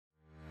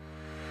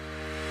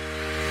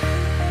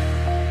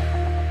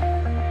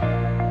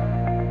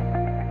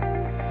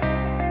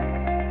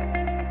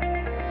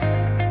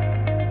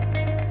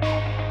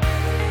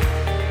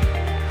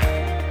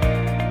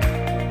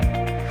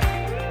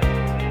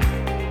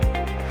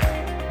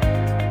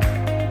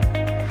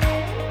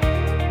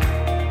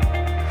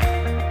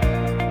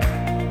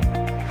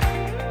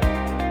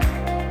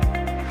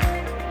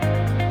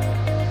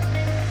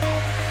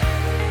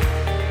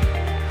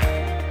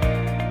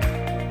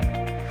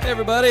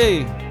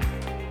everybody.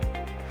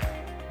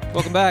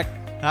 Welcome back.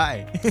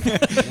 Hi.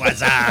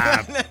 What's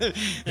up?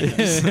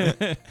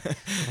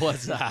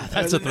 What's up?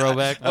 That's a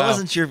throwback. I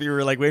wasn't sure if you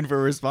were like waiting for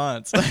a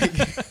response. Like,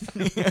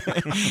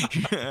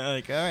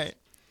 all right.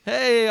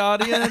 Hey,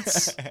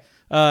 audience.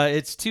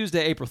 It's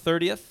Tuesday, April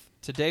 30th.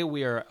 Today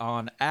we are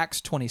on Acts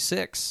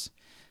 26.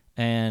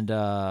 And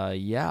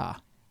yeah,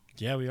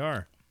 we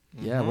are.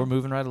 Yeah, we're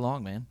moving right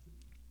along, man.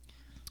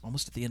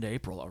 Almost at the end of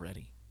April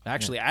already.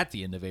 Actually, at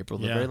the end of April,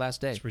 the very last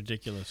day. It's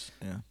ridiculous.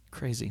 Yeah.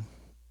 Crazy.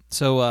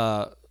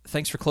 So,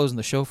 thanks for closing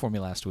the show for me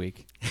last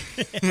week.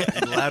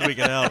 Glad we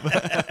could help.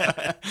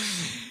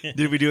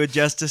 Did we do it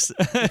justice?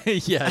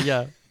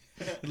 Yeah.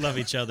 Love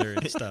each other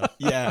and stuff.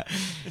 Yeah.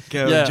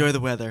 Go enjoy the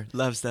weather.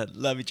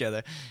 Love each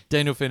other.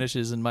 Daniel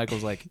finishes, and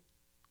Michael's like,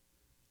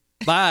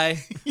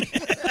 bye.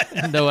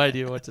 No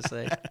idea what to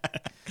say.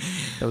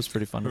 That was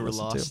pretty fun to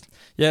listen to.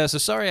 Yeah, so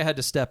sorry I had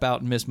to step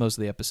out and miss most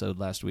of the episode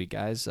last week,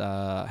 guys.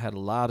 I had a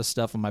lot of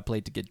stuff on my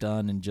plate to get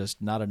done and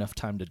just not enough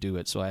time to do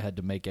it, so I had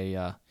to make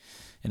an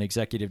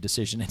executive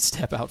decision and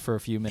step out for a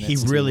few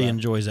minutes. He really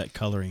enjoys that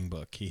coloring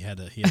book. He had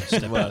to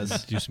step out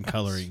and do some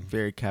coloring.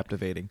 Very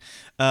captivating.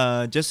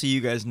 Just so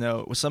you guys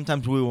know,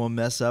 sometimes we will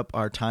mess up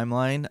our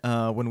timeline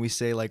when we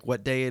say like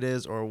what day it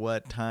is or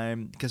what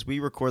time, because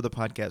we record the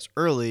podcast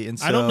early. And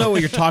so, I don't know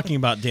what you're talking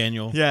about,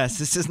 Daniel. Yes,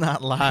 this is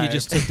not live. He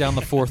just took down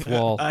the fourth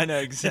wall. I know,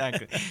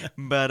 exactly.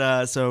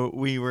 But so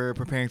we were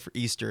preparing for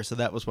Easter, so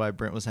that was why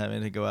Brent was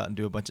having to go out and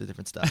do a bunch of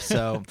different stuff.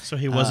 So so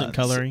he wasn't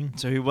coloring?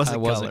 So he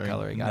wasn't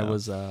coloring. No.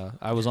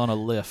 I was on a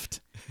lift,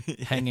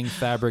 hanging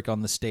fabric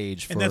on the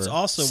stage for 17 hours. And that's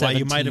also why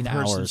you might have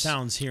heard some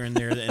sounds here and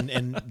there,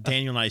 and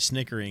Daniel and I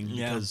snickering.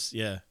 Because,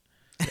 Yeah.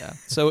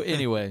 So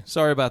anyway,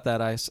 sorry about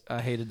that. I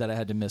hated that I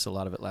had to miss a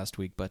lot of it last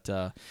week, but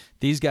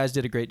these guys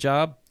did a great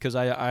job because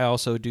I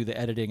also do the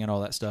editing and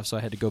all that stuff, so I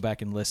had to go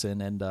back and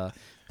listen, and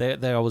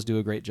they always do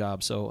a great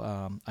job,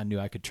 so I knew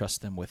I could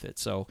trust them with it.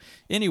 So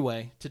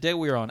anyway, today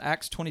we are on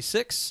Acts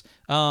 26.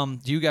 Do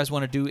you guys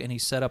want to do any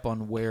setup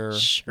on where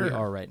we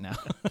are right now?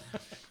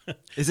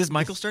 Is this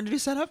Michael's turn to do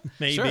setup?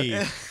 Maybe.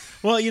 Sure.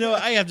 Well,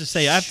 I have to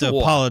say, I have to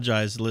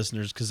apologize to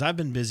listeners because I've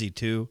been busy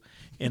too.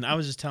 And I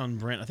was just telling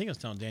Brent, I think I was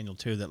telling Daniel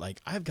too, that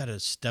like I've got to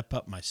step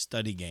up my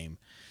study game.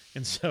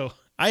 And so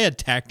I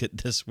attacked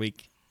it this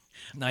week.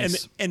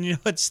 Nice. And you know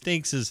what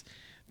stinks is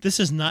this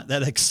is not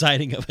that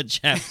exciting of a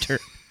chapter.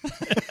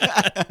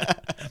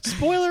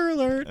 Spoiler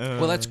alert.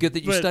 Well, that's good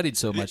that you studied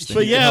so much. Then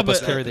but you can help us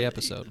but, carry the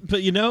episode.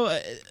 But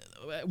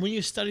when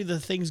you study the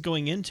things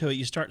going into it,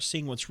 you start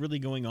seeing what's really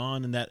going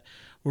on, and that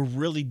we're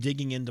really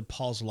digging into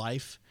Paul's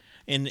life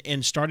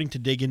and starting to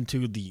dig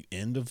into the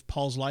end of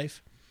Paul's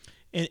life.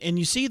 And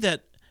you see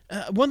that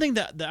one thing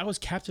that I was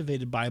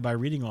captivated by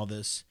reading all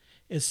this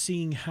is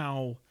seeing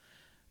how,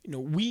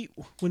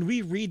 when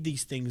we read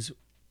these things,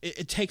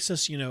 it takes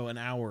us, an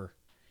hour,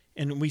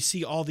 and we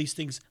see all these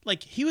things.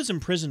 Like, he was in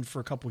prison for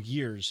a couple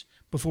years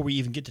before we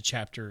even get to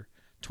chapter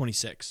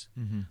 26.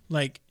 Mm-hmm.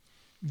 Like,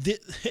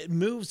 it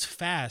moves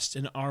fast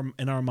in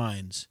our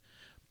minds,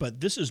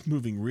 but this is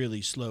moving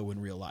really slow in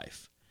real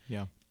life.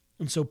 Yeah.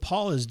 And so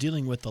Paul is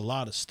dealing with a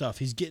lot of stuff.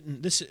 He's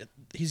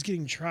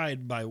getting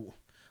tried by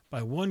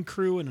one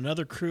crew and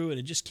another crew, and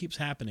it just keeps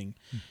happening.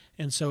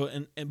 And so,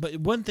 but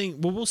one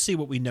thing, we'll see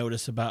what we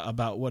notice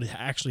about what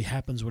actually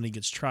happens when he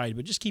gets tried.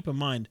 But just keep in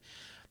mind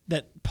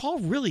that Paul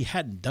really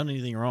hadn't done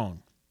anything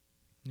wrong.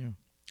 Yeah.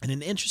 And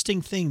an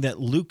interesting thing that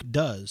Luke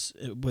does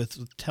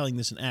with telling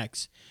this in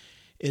Acts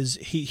is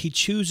he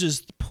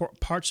chooses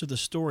parts of the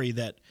story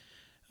that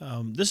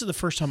this is the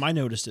first time I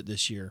noticed it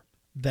this year,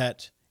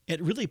 that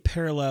it really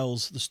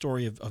parallels the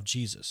story of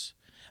Jesus.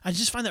 I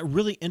just find that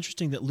really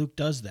interesting that Luke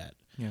does that.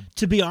 Yeah.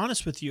 To be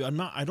honest with you,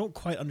 I don't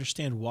quite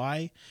understand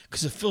why,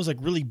 because it feels like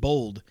really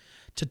bold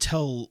to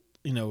tell,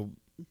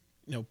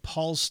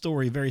 Paul's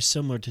story very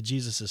similar to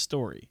Jesus'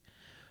 story.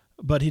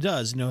 But he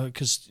does,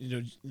 because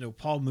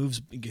Paul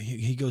moves.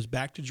 He goes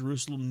back to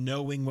Jerusalem,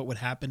 knowing what would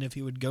happen if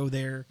he would go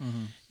there.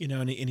 Mm-hmm.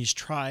 And he's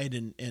tried,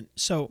 and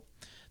so.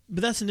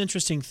 But that's an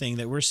interesting thing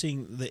that we're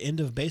seeing the end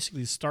of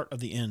basically the start of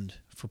the end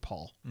for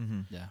Paul.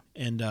 Mm-hmm. Yeah,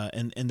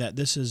 and that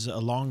this is a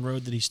long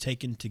road that he's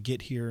taken to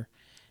get here,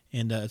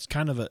 and it's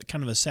kind of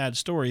a sad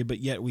story. But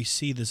yet we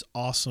see this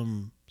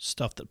awesome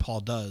stuff that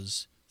Paul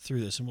does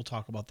through this, and we'll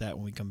talk about that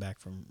when we come back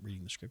from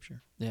reading the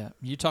scripture. Yeah,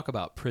 you talk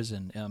about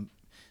prison.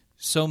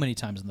 So many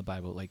times in the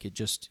Bible, like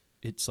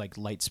it's like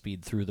light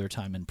speed through their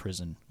time in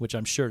prison, which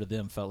I'm sure to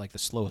them felt like the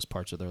slowest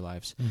parts of their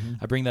lives. Mm-hmm.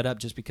 I bring that up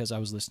just because I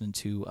was listening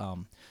to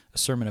a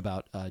sermon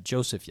about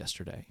Joseph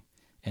yesterday,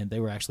 and they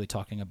were actually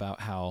talking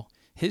about how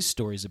his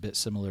story is a bit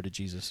similar to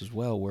Jesus as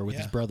well, where with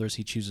his brothers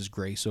he chooses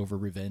grace over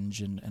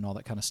revenge and all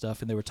that kind of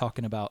stuff. And they were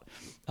talking about,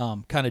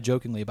 kind of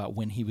jokingly, about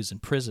when he was in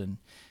prison,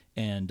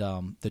 and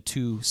the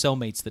two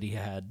cellmates that he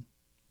had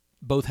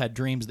both had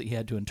dreams that he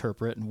had to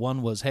interpret, and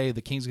one was, hey,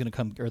 the king's going to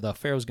come, or the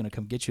Pharaoh's going to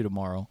come get you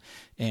tomorrow,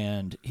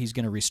 and he's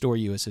going to restore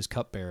you as his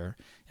cupbearer.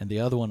 And the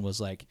other one was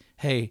like,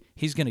 hey,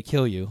 he's going to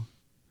kill you.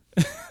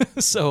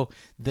 So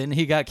then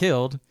he got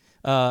killed,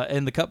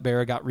 and the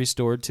cupbearer got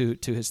restored to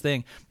his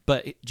thing.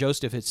 But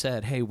Joseph had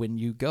said, hey, when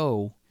you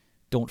go,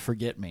 don't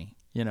forget me,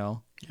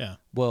 Yeah.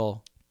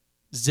 Well,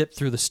 zip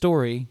through the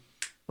story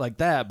like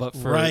that, but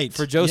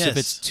for Joseph, Yes.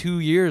 it's 2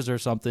 years or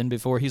something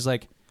before he's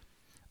like,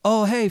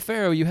 oh, hey,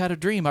 Pharaoh, you had a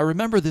dream. I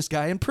remember this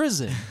guy in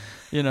prison,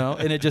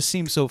 and it just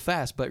seems so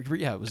fast. But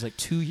yeah, it was like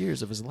 2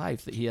 years of his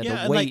life that he had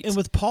to wait. And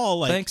with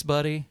Paul, thanks,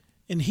 buddy.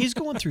 And he's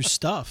going through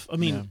stuff. I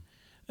mean,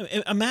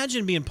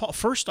 imagine being Paul.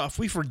 First off,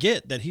 we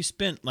forget that he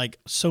spent like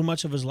so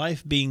much of his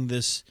life being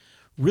this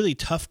really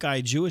tough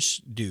guy Jewish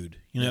dude,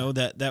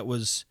 that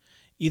was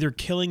either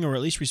killing or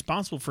at least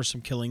responsible for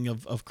some killing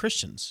of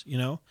Christians,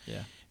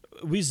 Yeah.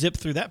 We zip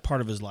through that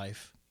part of his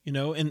life,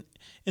 and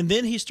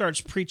then he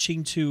starts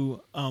preaching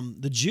to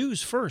the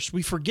Jews first.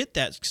 We forget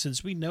that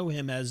since we know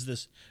him as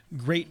this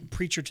great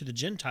preacher to the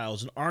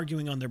Gentiles and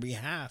arguing on their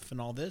behalf and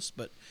all this,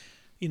 but,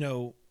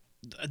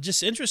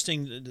 just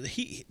interesting.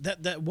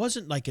 That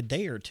wasn't like a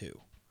day or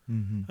two.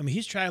 Mm-hmm. I mean,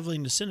 he's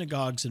traveling to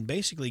synagogues and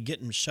basically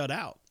getting shut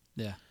out.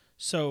 Yeah.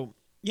 So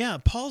yeah,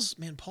 Paul's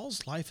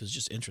life is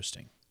just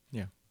interesting.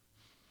 Yeah.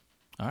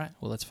 All right.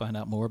 Well, let's find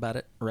out more about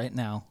it right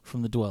now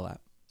from the Dwell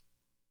app.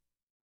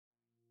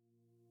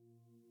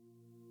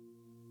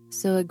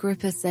 So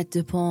Agrippa said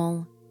to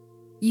Paul,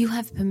 "You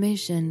have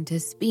permission to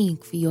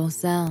speak for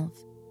yourself."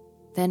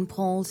 Then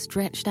Paul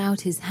stretched out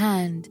his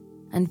hand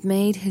and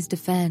made his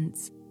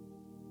defense.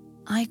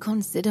 "I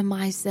consider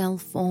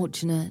myself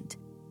fortunate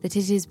that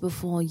it is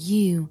before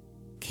you,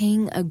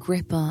 King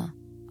Agrippa,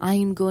 I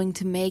am going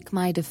to make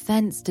my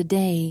defense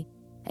today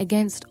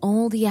against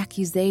all the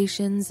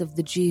accusations of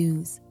the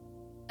Jews,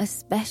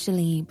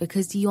 especially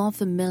because you are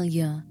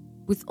familiar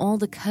with all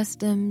the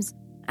customs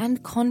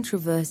and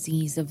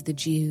controversies of the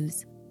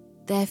Jews.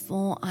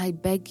 Therefore, I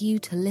beg you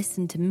to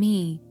listen to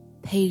me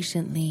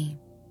patiently.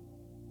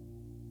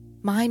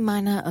 My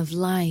manner of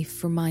life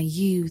from my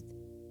youth,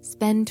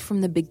 spent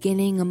from the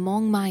beginning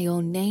among my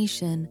own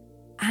nation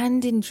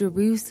and in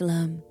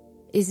Jerusalem,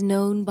 is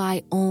known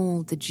by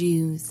all the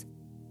Jews.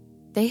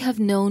 They have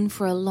known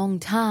for a long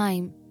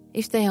time,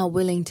 if they are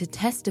willing to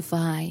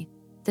testify,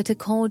 that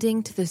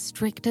according to the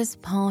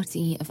strictest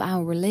party of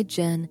our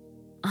religion,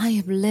 I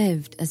have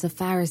lived as a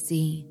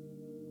Pharisee,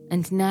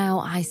 and now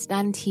I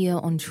stand here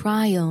on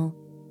trial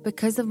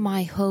because of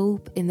my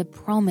hope in the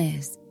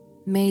promise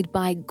made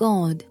by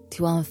God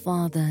to our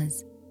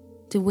fathers,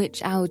 to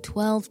which our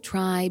 12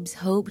 tribes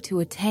hope to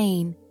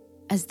attain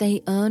as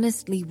they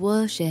earnestly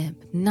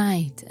worship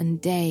night and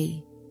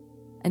day.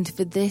 And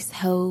for this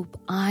hope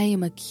I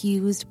am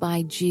accused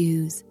by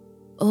Jews.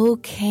 O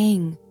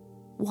King,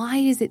 why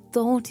is it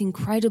thought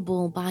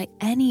incredible by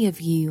any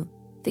of you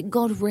that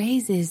God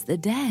raises the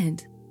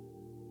dead?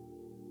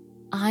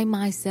 I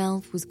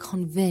myself was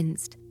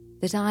convinced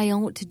that I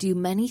ought to do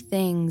many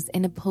things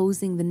in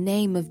opposing the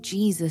name of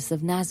Jesus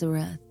of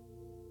Nazareth,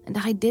 and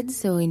I did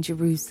so in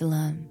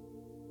Jerusalem.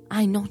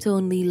 I not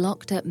only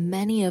locked up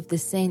many of the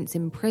saints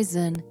in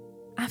prison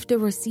after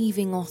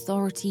receiving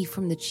authority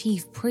from the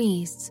chief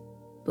priests,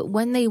 but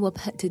when they were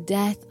put to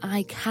death,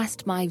 I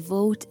cast my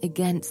vote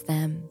against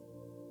them.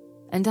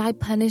 And I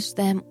punished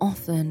them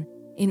often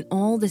in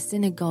all the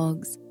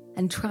synagogues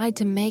and tried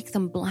to make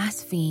them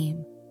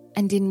blaspheme,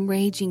 and in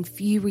raging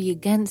fury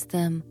against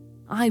them,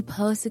 I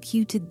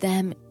persecuted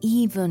them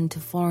even to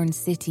foreign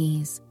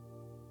cities.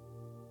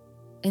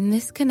 In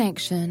this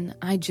connection,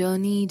 I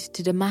journeyed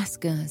to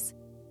Damascus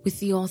with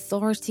the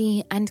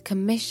authority and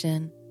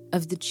commission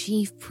of the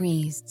chief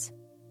priests.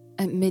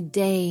 At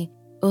midday,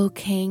 O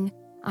King,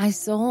 I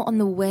saw on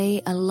the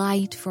way a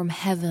light from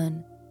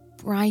heaven,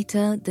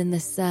 brighter than the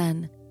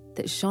sun,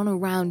 that shone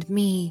around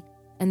me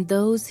and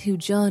those who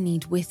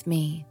journeyed with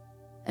me.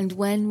 And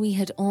when we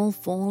had all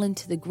fallen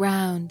to the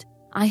ground,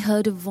 I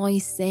heard a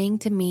voice saying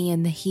to me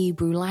in the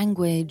Hebrew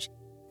language,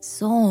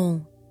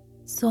 "Saul,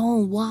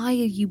 Saul, why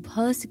are you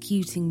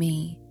persecuting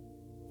me?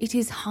 It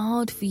is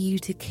hard for you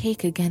to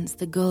kick against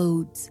the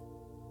goads."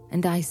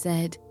 And I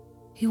said,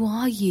 "Who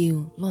are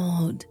you,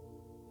 Lord?"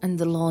 And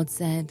the Lord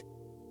said,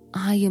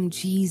 "I am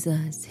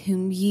Jesus,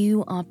 whom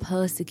you are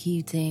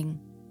persecuting.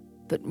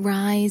 But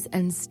rise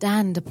and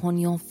stand upon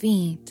your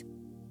feet,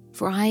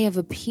 for I have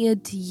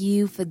appeared to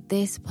you for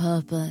this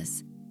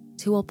purpose,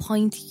 to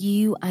appoint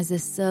you as a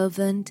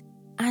servant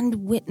and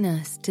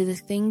witness to the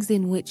things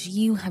in which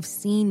you have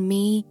seen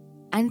me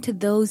and to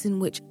those in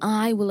which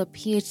I will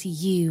appear to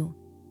you,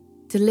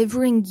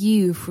 delivering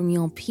you from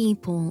your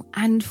people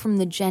and from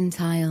the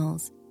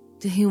Gentiles,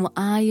 to whom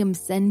I am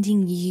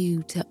sending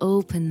you to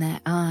open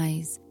their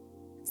eyes,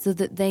 so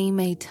that they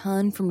may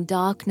turn from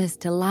darkness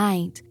to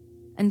light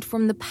and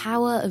from the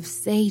power of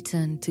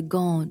Satan to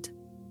God,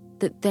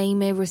 that they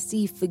may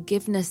receive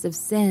forgiveness of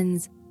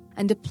sins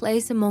and a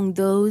place among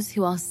those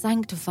who are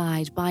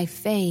sanctified by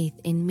faith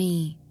in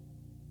me.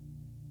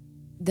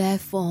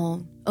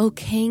 Therefore, O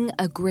King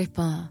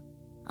Agrippa,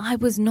 I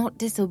was not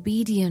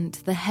disobedient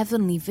to the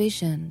heavenly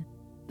vision,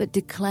 but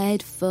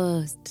declared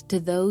first to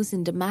those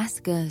in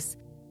Damascus,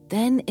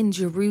 then in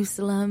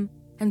Jerusalem,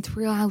 and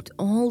throughout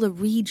all the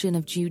region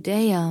of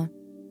Judea,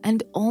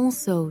 and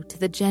also to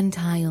the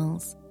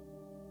Gentiles,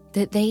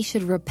 that they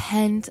should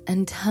repent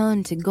and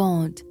turn to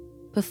God,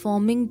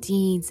 performing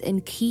deeds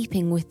in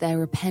keeping with their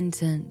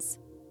repentance.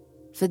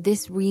 For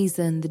this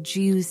reason the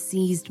Jews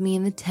seized me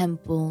in the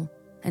temple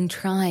and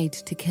tried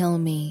to kill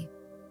me.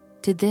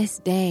 To this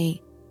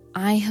day,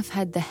 I have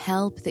had the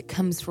help that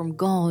comes from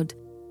God,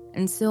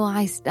 and so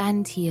I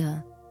stand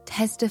here,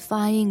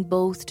 testifying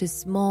both to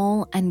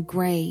small and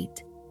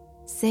great,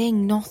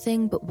 saying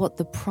nothing but what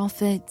the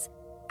prophets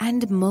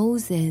and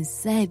Moses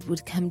said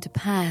would come to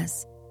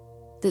pass,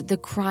 that the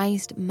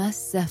Christ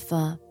must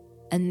suffer,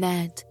 and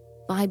that,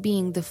 by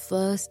being the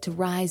first to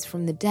rise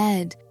from the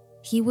dead,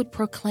 he would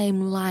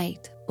proclaim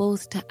light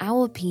both to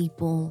our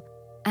people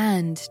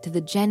and to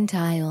the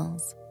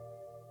Gentiles.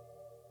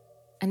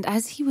 And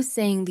as he was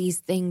saying these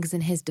things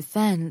in his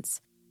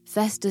defense,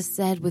 Festus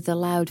said with a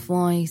loud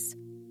voice,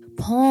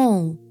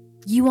 "Paul,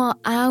 you are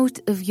out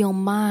of your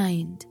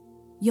mind.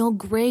 Your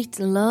great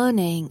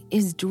learning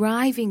is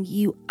driving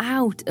you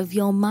out of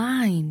your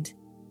mind."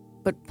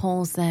 But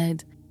Paul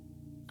said,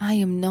 "I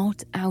am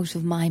not out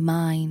of my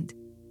mind,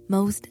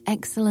 most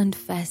excellent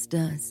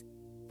Festus,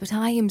 but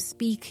I am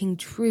speaking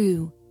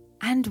true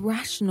and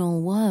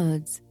rational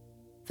words,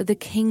 for the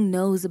king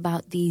knows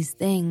about these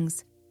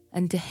things,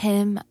 and to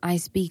him I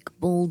speak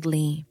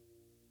boldly.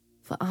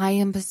 For I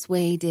am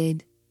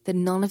persuaded that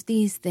none of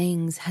these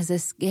things has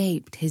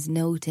escaped his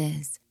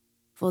notice,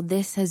 for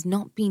this has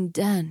not been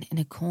done in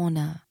a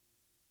corner.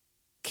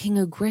 King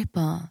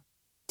Agrippa,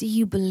 do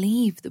you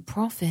believe the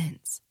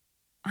prophets?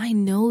 I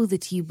know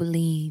that you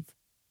believe."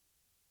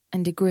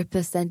 And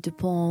Agrippa said to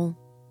Paul,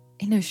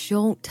 "In a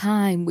short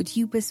time would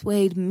you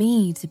persuade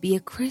me to be a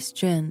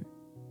Christian?"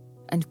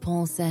 And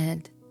Paul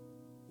said,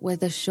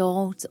 "Whether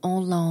short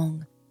or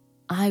long,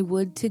 I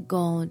would to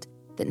God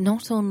that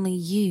not only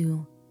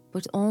you,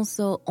 but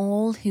also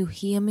all who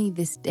hear me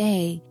this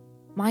day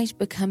might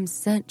become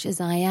such as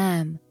I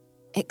am,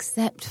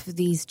 except for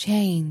these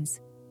chains."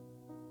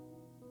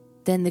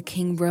 Then the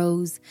king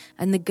rose,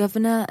 and the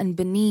governor and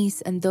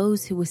Bernice and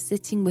those who were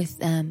sitting with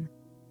them.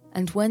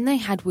 And when they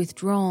had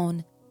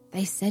withdrawn,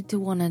 they said to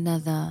one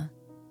another,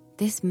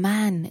 "This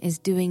man is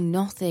doing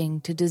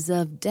nothing to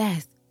deserve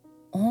death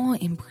or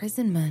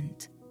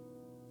imprisonment."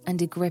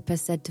 And Agrippa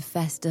said to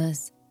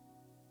Festus,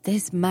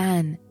 "This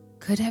man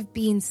could have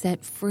been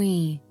set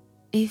free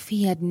if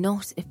he had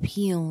not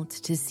appealed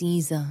to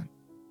Caesar."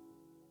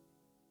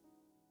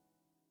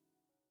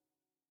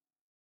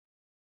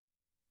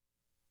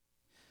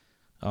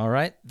 All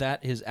right,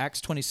 that is Acts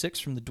 26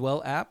 from the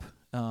Dwell app.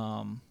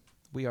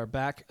 We are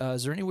back.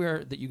 Is there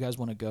anywhere that you guys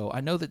want to go?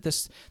 I know that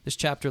this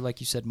chapter,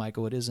 like you said,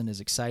 Michael, it isn't as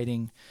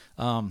exciting.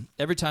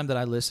 Every time that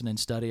I listen and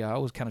study, I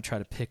always kind of try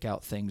to pick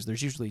out things.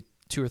 There's usually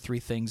 2 or 3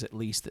 things at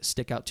least that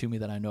stick out to me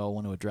that I know I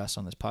want to address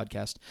on this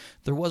podcast.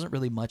 There wasn't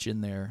really much in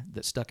there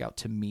that stuck out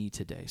to me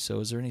today. So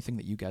is there anything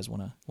that you guys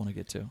want to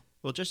get to?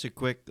 Well, just a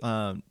quick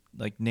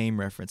name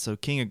reference. So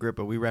King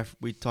Agrippa,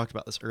 we talked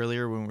about this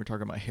earlier when we were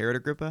talking about Herod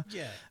Agrippa.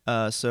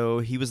 Yeah. So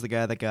he was the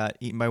guy that got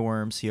eaten by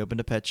worms. He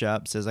opened a pet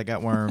shop, says I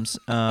got worms,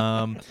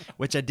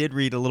 which I did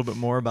read a little bit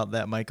more about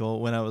that,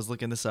 Michael, when I was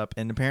looking this up.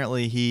 And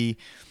apparently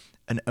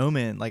an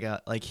omen,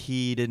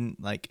 he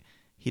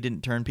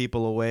didn't turn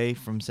people away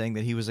from saying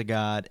that he was a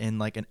god, and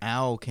like an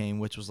owl came,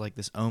 which was like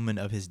this omen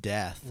of his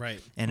death. Right.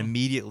 And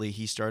immediately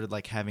he started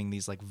like having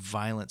these like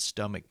violent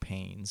stomach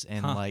pains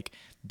and like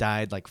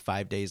died like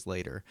 5 days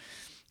later.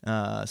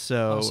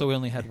 So we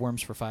only had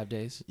worms for 5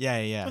 days?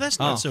 Yeah. Well, that's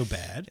not so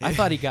bad. I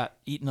thought he got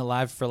eaten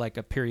alive for like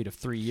a period of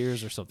 3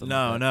 years or something.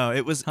 No,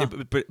 it was,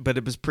 but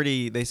it was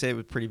pretty. They say it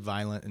was pretty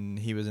violent, and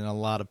he was in a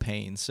lot of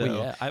pain. So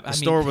Well, yeah,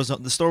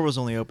 the store was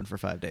only open for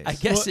 5 days. I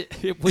guess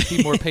it would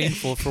be more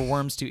painful for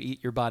worms to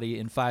eat your body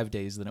in 5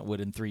 days than it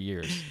would in 3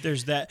 years.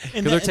 There's that,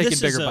 and they're taking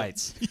bigger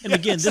bites. And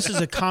again, this is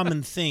a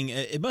common thing.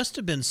 It must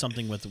have been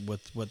something with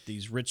what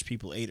these rich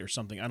people ate or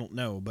something. I don't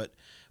know, but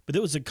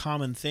it was a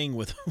common thing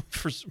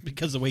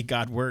because the way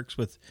God works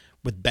with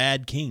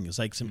bad kings,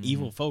 like some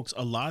evil folks.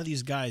 A lot of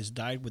these guys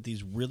died with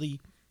these really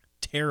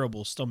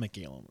terrible stomach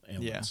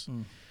ailments. Yeah.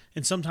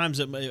 And sometimes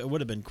it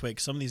would have been quick.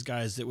 Some of these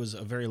guys, it was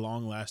a very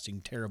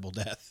long-lasting, terrible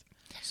death.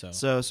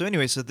 So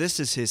anyway, so this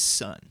is his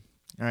son.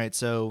 All right.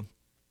 So,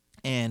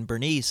 and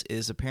Bernice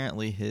is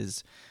apparently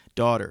his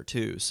daughter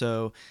too.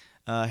 So,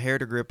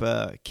 Herod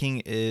Agrippa,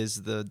 king,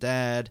 is the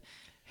dad.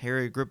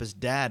 Herod Agrippa's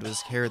dad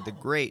was Herod the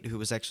Great, who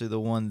was actually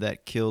the one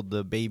that killed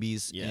the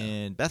babies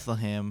in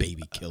Bethlehem.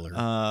 Baby killer.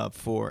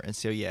 And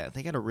so,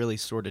 they got a really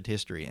sordid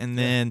history. And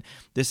then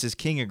this is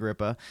King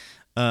Agrippa,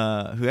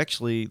 who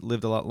actually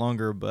lived a lot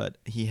longer, but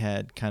he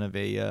had kind of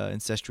a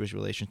incestuous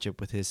relationship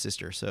with his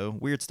sister. So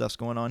weird stuff's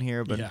going on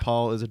here, but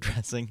Paul is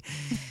addressing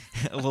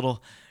a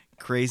little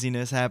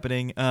craziness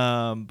happening.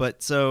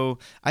 But so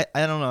I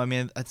don't know. I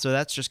mean, so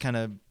that's just kind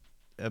of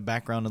a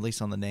background, at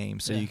least on the name,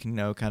 so you can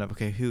know kind of,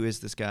 okay, who is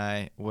this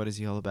guy? What is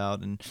he all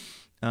about?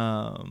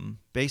 And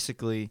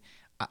basically,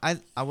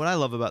 what I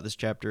love about this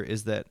chapter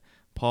is that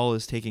Paul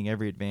is taking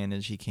every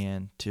advantage he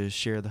can to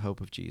share the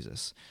hope of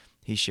Jesus.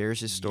 He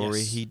shares his story.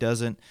 Yes. He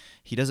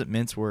doesn't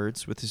mince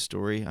words with his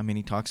story. I mean,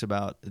 he talks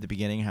about at the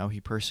beginning how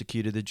he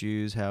persecuted the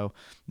Jews, how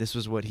this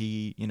was what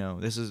he,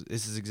 this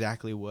is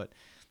exactly what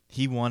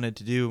he wanted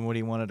to do and what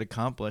he wanted to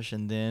accomplish.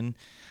 And then,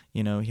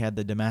 he had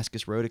the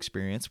Damascus Road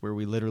experience where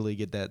we literally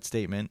get that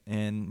statement,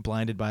 and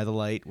Blinded by the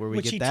Light where we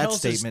which get he that tells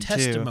statement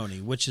his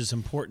testimony, which is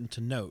important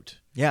to note.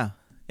 Yeah.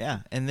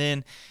 And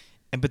then,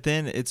 but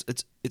then it's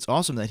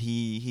awesome that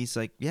he's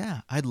like,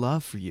 yeah, I'd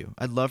love for you,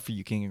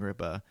 King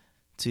Agrippa,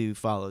 to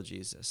follow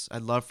Jesus.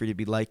 I'd love for you to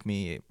be like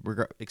me,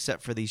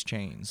 except for these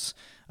chains.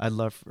 I'd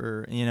love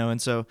for,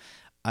 and so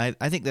I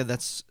think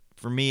that's,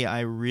 for me,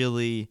 I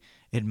really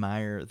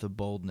admire the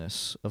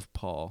boldness of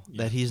Paul,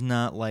 that he's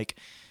not like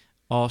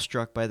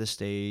awestruck by the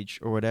stage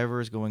or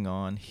whatever is going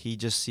on. He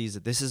just sees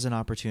that this is an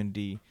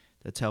opportunity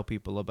to tell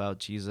people about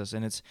Jesus.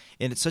 And it's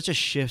such a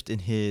shift in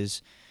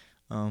his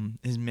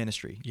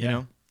ministry,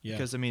 Yeah.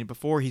 because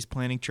before he's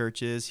planting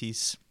churches,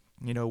 he's,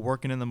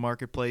 working in the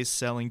marketplace,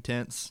 selling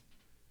tents,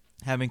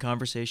 having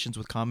conversations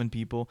with common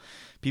people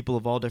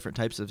of all different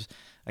types of,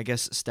 I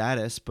guess,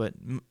 status, but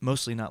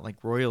mostly not like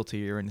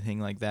royalty or anything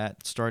like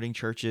that, starting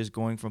churches,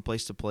 going from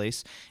place to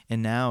place.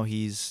 And now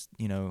he's,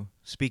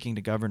 speaking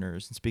to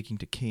governors and speaking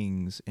to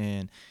kings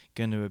and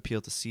going to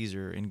appeal to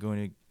Caesar and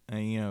going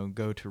to,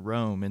 go to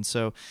Rome. And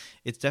so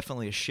it's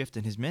definitely a shift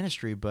in his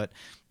ministry, but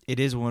it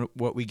is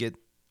what we get.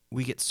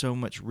 We get so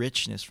much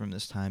richness from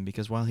this time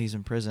because while he's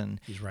in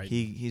prison,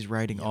 he's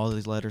writing all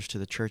these letters to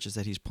the churches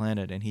that he's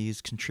planted, and he's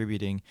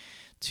contributing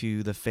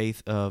to the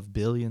faith of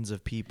billions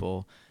of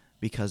people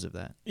because of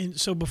that.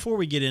 And so before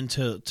we get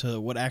into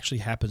what actually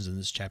happens in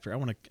this chapter, I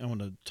want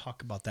to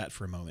talk about that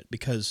for a moment,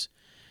 because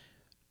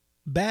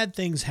bad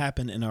things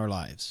happen in our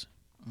lives,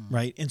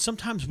 right? And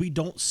sometimes we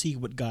don't see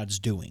what God's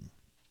doing,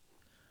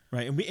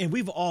 right? And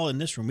we've all in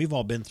this room, we've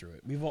all been through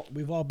it.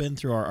 We've all been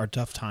through our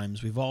tough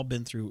times. We've all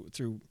been through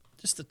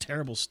just the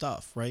terrible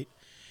stuff, right?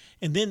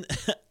 And then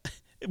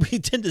we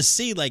tend to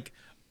see like,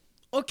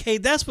 okay,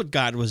 that's what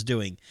God was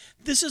doing.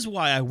 This is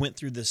why I went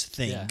through this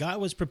thing. Yeah. God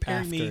was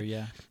preparing me.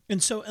 Yeah.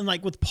 And so, and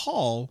like with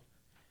Paul,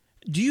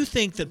 do you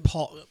think that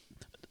Paul,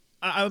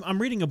 I'm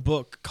reading a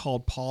book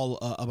called Paul,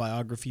 a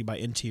biography by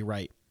N.T.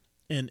 Wright,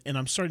 and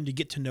I'm starting to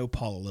get to know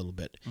Paul a little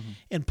bit. Mm-hmm.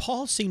 And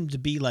Paul seemed to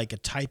be like a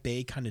type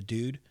A kind of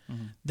dude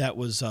that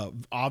was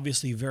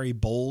obviously very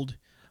bold,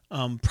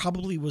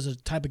 probably was a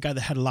type of guy that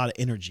had a lot of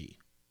energy.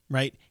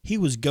 Right? He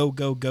was go,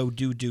 go, go,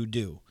 do, do,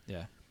 do.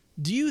 Yeah.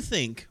 Do you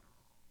think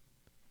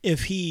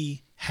if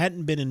he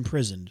hadn't been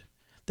imprisoned,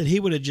 that he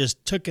would have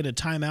just taken a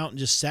time out and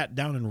just sat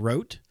down and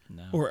wrote?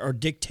 No. Or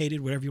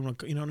dictated, whatever you want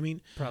to, you know what I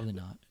mean? Probably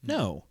not.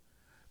 No.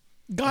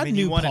 God knew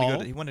he wanted Paul.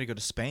 he wanted to go to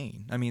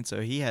Spain.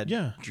 So he had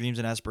dreams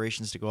and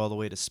aspirations to go all the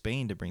way to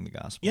Spain to bring the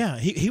gospel. Yeah,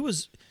 he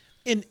was.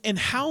 And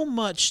how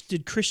much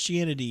did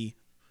Christianity,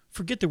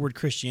 forget the word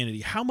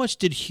Christianity, how much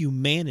did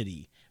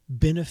humanity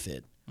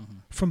benefit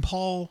from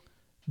Paul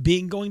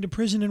going to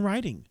prison and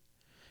writing?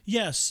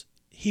 Yes,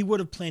 he would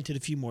have planted a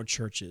few more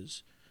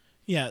churches.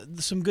 Yeah,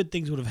 some good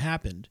things would have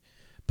happened.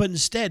 But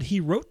instead, he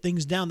wrote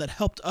things down that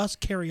helped us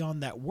carry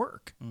on that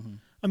work.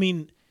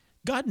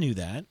 God knew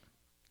that.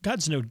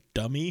 God's no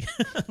dummy.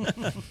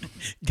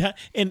 God,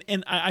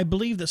 and I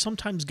believe that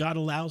sometimes God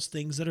allows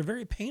things that are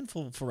very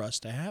painful for us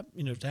to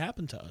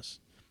happen to us.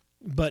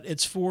 But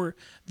it's for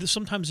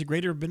sometimes a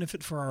greater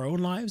benefit for our own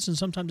lives, and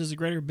sometimes it's a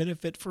greater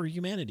benefit for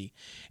humanity.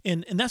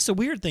 And that's the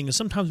weird thing, is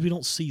sometimes we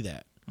don't see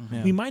that.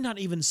 Mm-hmm. We might not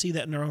even see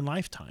that in our own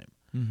lifetime.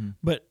 Mm-hmm.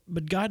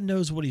 But God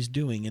knows what he's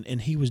doing,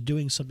 and he was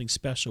doing something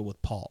special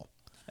with Paul.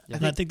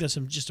 And I think that's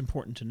just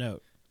important to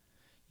note.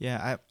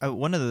 Yeah, I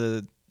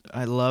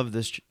love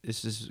this.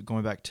 This is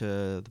going back to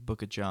the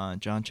book of John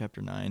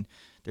chapter 9.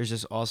 There's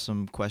this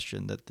awesome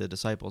question that the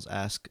disciples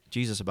ask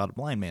Jesus about a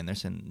blind man. They're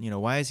saying,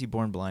 why is he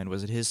born blind?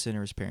 Was it his sin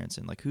or his parents'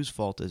 sin? Like, whose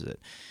fault is it?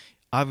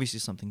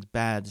 Obviously, something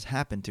bad has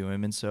happened to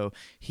him, and so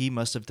he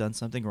must have done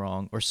something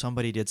wrong, or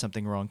somebody did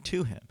something wrong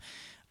to him.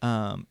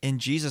 And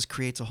Jesus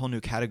creates a whole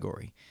new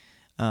category.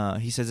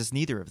 He says it's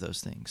neither of those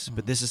things,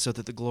 but this is so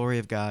that the glory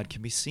of God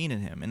can be seen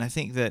in him. And I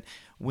think that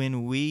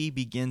when we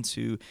begin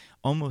to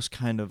almost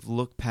kind of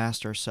look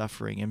past our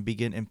suffering and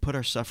begin and put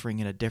our suffering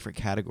in a different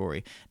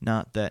category,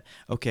 not that,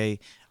 okay,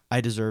 I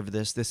deserve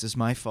this is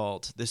my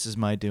fault, this is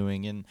my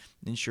doing, and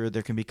sure,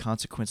 there can be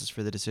consequences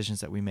for the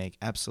decisions that we make,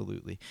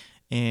 absolutely.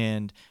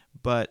 And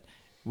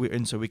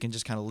so we can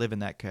just kind of live in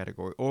that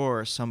category,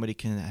 or somebody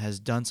has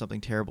done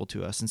something terrible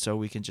to us, and so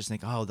we can just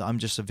think, oh, I'm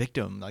just a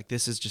victim. Like,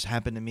 this has just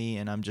happened to me,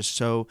 and I'm just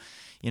so,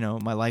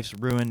 my life's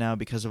ruined now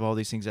because of all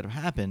these things that have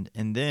happened.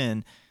 And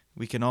then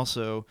we can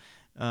also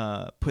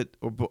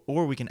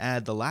or we can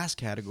add the last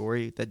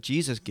category that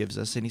Jesus gives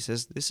us, and he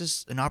says this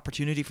is an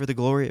opportunity for the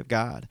glory of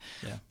God.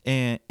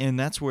 Yeah. And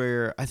that's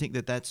where I think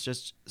that's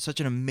just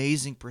such an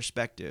amazing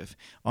perspective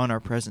on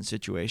our present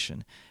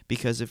situation,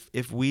 because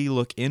if we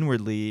look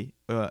inwardly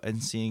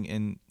and seeing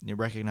and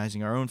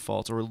recognizing our own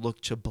faults, or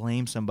look to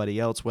blame somebody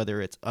else,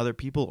 whether it's other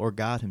people or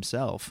God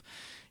himself,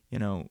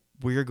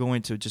 we're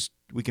going to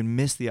we can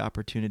miss the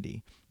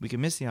opportunity. We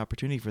can miss the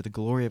opportunity for the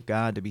glory of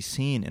God to be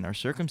seen in our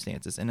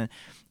circumstances. And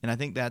I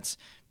think that's,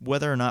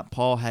 whether or not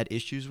Paul had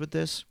issues with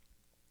this,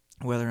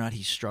 whether or not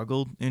he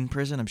struggled in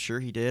prison. I'm sure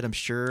he did. I'm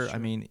sure. I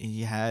mean,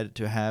 he had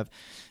to have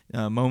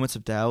moments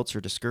of doubts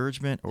or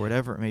discouragement or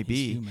whatever it may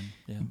be. Human.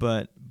 Yeah.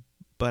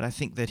 But I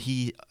think that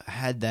he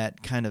had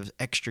that kind of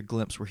extra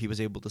glimpse where he was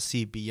able to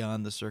see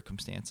beyond the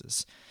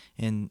circumstances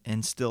and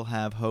still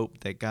have hope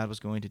that God was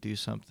going to do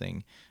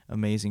something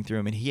amazing through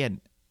him. And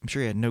I'm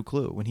sure he had no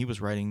clue when he was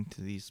writing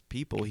to these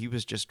people. He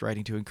was just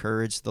writing to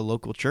encourage the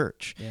local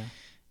church,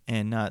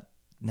 and not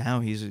now.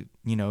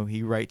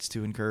 He writes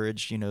to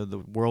encourage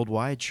the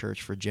worldwide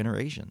church for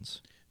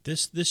generations.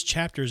 This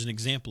chapter is an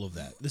example of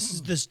that.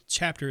 This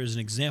chapter is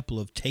an example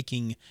of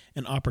taking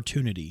an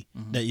opportunity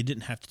that you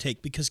didn't have to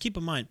take. Because keep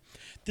in mind,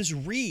 this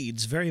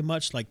reads very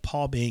much like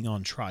Paul being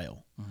on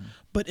trial.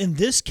 But in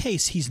this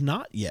case, he's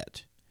not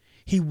yet.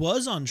 He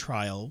was on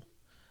trial,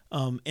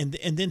 and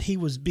then he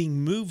was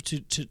being moved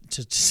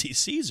to see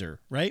Caesar,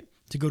 right?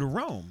 To go to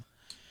Rome.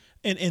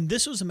 And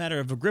this was a matter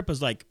of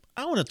Agrippa's like,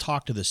 I want to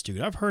talk to this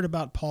dude. I've heard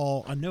about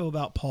Paul. I know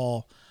about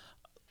Paul.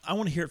 I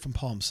want to hear it from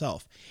Paul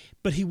himself.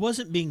 But he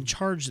wasn't being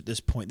charged at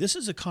this point. This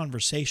is a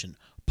conversation.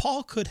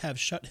 Paul could have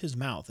shut his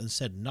mouth and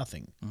said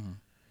nothing.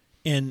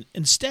 And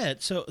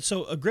instead, so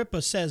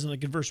Agrippa says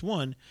in verse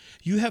 1,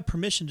 you have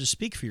permission to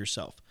speak for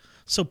yourself.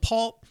 So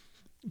Paul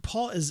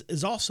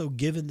is also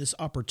given this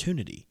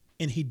opportunity,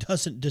 and he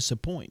doesn't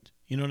disappoint.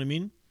 You know what I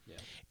mean?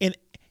 Yeah.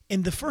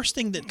 And the first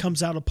thing that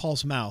comes out of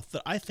Paul's mouth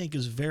that I think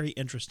is very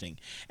interesting.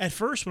 At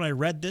first, when I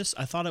read this,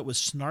 I thought it was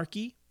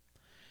snarky.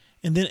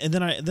 And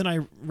then I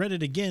read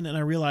it again, and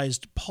I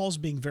realized Paul's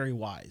being very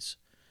wise.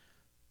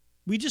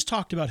 We just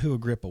talked about who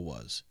Agrippa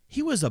was.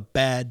 He was a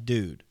bad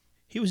dude.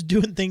 He was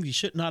doing things he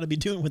should not be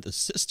doing with his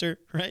sister,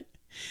 right?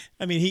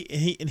 I mean,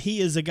 he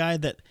is a guy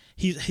that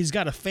he's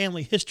got a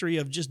family history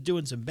of just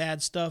doing some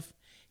bad stuff.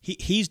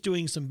 He's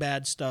doing some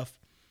bad stuff.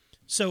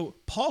 So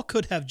Paul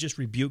could have just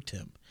rebuked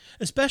him,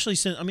 especially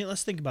since, I mean,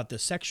 let's think about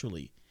this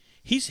sexually.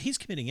 He's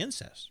committing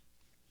incest.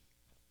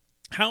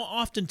 How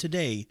often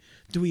today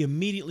do we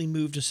immediately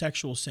move to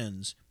sexual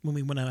sins when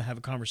we want to have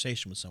a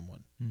conversation with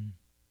someone?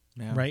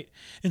 Yeah. Right?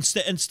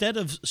 Instead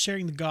of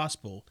sharing the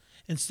gospel,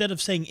 instead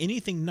of saying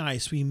anything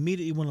nice, we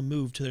immediately want to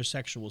move to their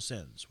sexual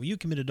sins. Well, you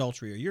commit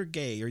adultery, or you're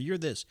gay, or you're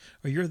this,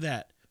 or you're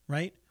that,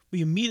 right? We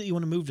immediately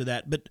want to move to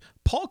that. But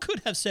Paul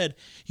could have said,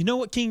 you know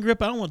what, King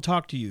Agrippa, I don't want to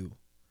talk to you.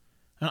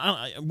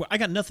 I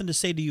got nothing to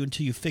say to you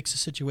until you fix the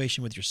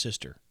situation with your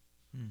sister.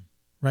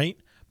 Right?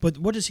 But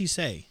what does he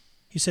say?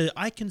 He said,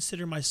 I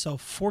consider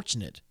myself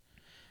fortunate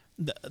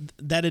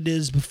that it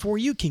is before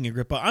you, King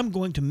Agrippa. I'm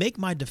going to make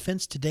my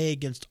defense today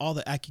against all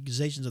the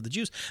accusations of the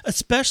Jews,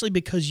 especially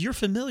because you're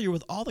familiar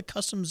with all the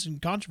customs and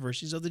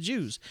controversies of the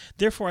Jews.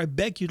 Therefore, I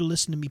beg you to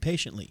listen to me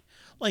patiently.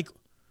 Like,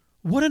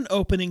 what an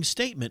opening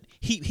statement.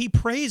 He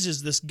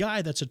praises this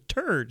guy that's a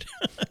turd.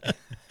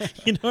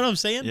 You know what I'm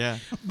saying? Yeah.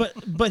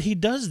 But he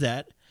does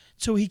that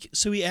so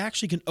he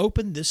actually can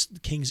open this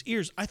king's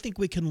ears. I think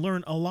we can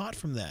learn a lot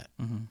from that.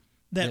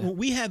 That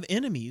we have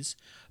enemies,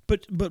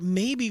 but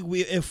maybe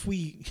if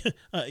we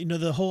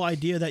the whole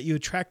idea that you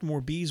attract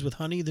more bees with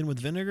honey than with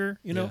vinegar,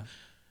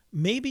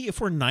 maybe if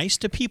we're nice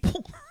to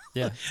people.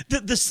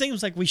 This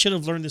seems like we should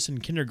have learned this in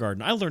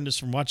kindergarten. I learned this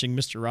from watching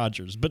Mr.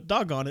 Rogers, but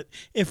doggone it,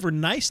 if we're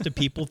nice to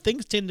people,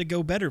 things tend to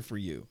go better for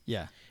you.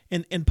 Yeah.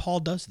 And Paul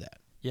does that.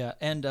 Yeah,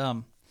 and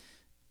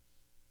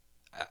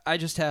I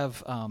just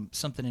have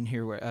something in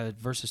here where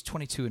verses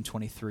 22 and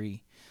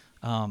 23.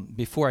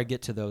 Before I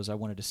get to those, I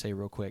wanted to say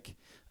real quick,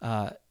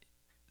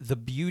 the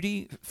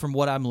beauty, from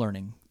what I'm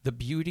learning, the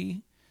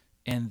beauty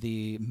and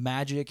the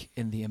magic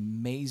and the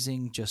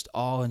amazing, just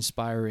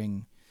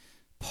awe-inspiring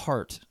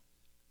part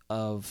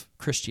of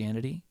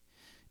Christianity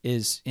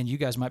is, and you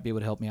guys might be able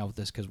to help me out with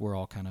this because we're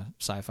all kind of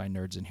sci-fi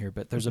nerds in here,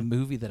 but there's a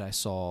movie that I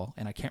saw,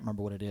 and I can't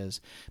remember what it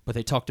is, but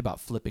they talked about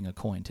flipping a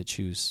coin to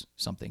choose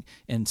something,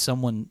 and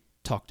someone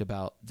talked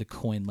about the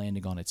coin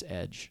landing on its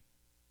edge,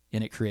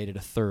 and it created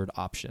a third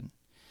option.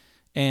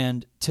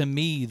 And to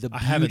me, I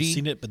haven't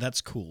seen it, but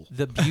that's cool.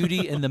 The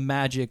beauty and the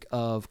magic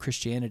of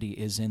Christianity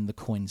is in the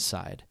coin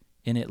side,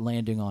 in it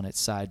landing on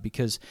its side,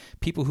 because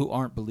people who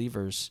aren't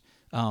believers,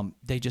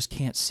 they just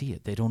can't see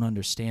it. They don't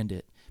understand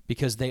it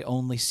because they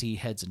only see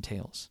heads and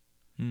tails.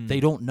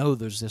 They don't know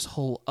there's this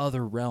whole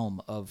other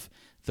realm of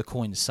the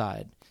coin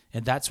side,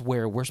 and that's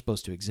where we're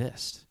supposed to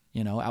exist,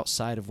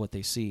 outside of what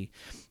they see.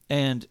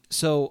 And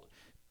so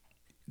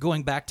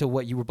going back to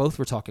what you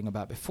were talking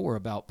about before,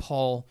 about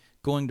Paul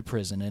going to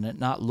prison and it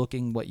not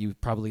looking what you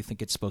probably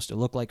think it's supposed to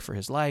look like for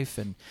his life,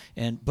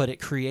 but it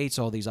creates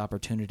all these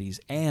opportunities,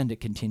 and it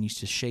continues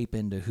to shape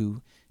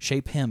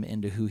him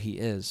into who he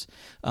is.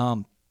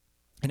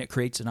 And it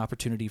creates an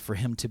opportunity for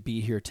him to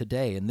be here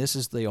today. And this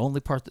is the only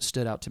part that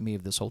stood out to me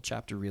of this whole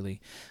chapter, really.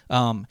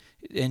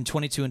 In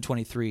 22 and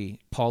 23,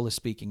 Paul is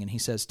speaking, and he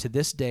says, "To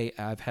this day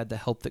I've had the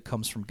help that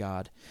comes from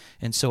God.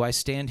 And so I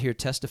stand here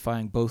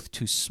testifying both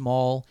to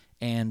small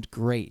and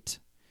great,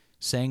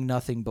 saying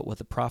nothing but what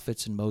the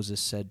prophets and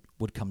Moses said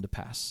would come to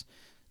pass,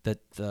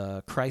 that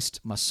the Christ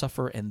must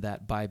suffer, and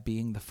that by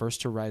being the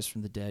first to rise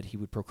from the dead, he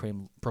would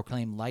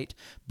proclaim light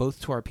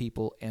both to our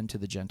people and to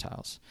the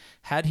Gentiles.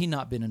 Had he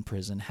not been in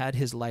prison, had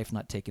his life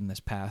not taken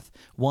this path,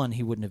 one,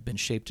 he wouldn't have been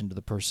shaped into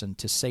the person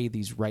to say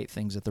these right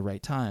things at the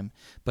right time,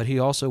 but he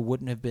also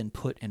wouldn't have been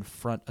put in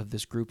front of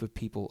this group of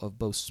people of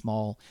both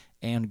small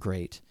and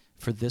great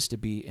for this to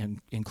be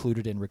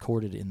included and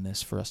recorded in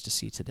this for us to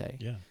see today.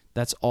 Yeah.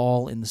 That's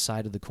all in the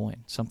side of the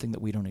coin, something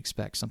that we don't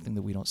expect, something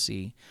that we don't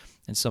see,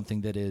 and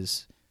something that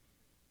is,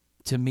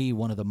 to me,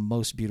 one of the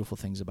most beautiful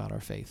things about our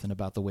faith and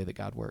about the way that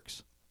God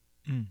works.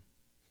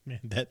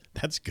 Man,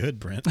 that's good,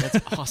 Brent. That's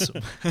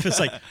awesome. It's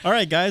like, all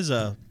right, guys,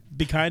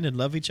 be kind and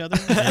love each other.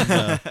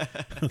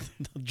 And,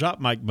 drop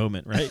mic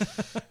moment, right?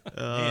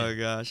 Oh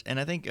gosh, and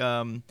I think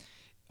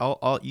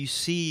you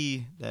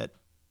see that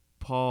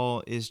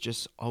Paul is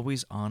just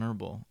always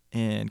honorable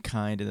and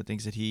kind in the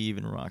things that he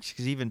even rocks.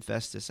 Because even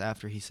Festus,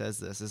 after he says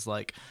this, is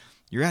like,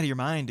 "You're out of your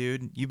mind,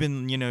 dude. You've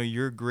been,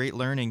 your great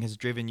learning has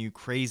driven you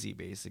crazy,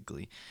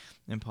 basically."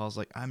 And Paul's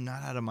like, "I'm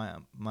not out of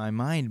my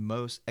mind,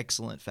 most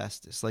excellent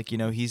Festus." Like,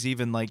 he's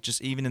even like,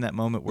 just even in that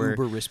moment where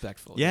Uber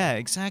respectful. Yeah,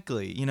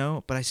 exactly.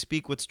 But I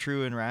speak what's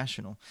true and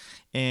rational,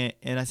 and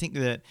I think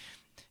that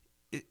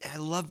I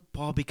love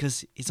Paul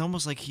because it's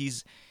almost like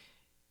he's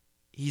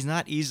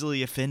not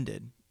easily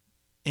offended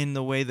in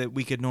the way that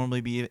we could normally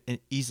be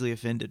easily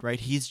offended, right?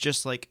 He's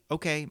just like,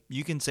 "Okay,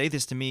 you can say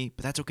this to me,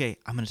 but that's okay.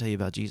 I'm going to tell you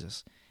about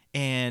Jesus."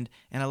 And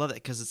I love that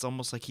because it's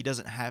almost like you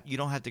don't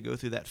have to go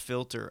through that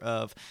filter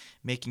of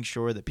making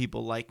sure that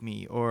people like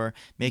me or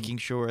making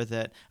sure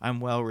that I'm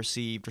well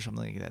received or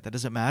something like that. That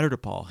doesn't matter to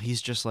Paul. He's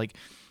just like,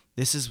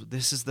 this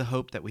is the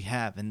hope that we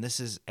have, and this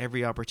is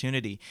every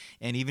opportunity.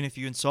 And even if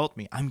you insult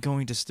me, I'm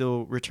going to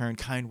still return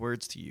kind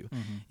words to you.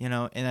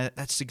 And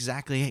that's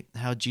exactly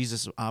how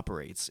Jesus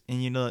operates.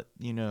 And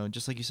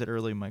just like you said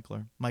earlier,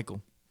 Michael.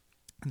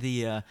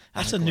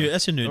 That's a new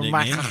nickname.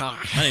 My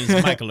name's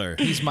Michaeler.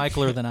 He's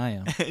Michaeler than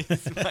I am.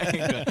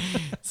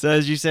 So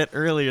as you said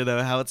earlier,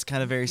 though, how it's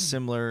kind of very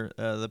similar,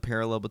 the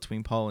parallel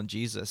between Paul and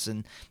Jesus.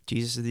 And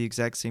Jesus is the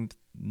exact same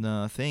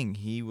thing.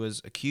 He was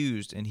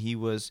accused, and he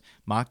was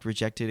mocked,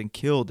 rejected, and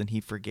killed, and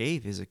he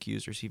forgave his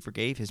accusers. He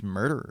forgave his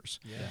murderers.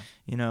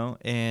 Yeah.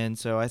 And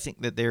so I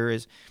think that there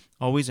is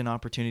always an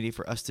opportunity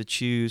for us to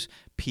choose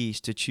peace,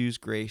 to choose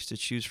grace, to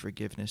choose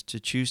forgiveness, to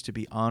choose to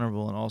be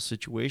honorable in all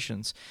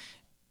situations,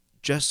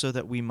 just so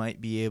that we might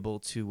be able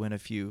to win a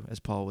few, as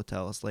Paul would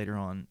tell us later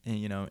on,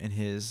 in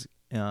his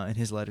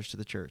letters to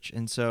the church.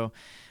 And so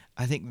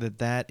I think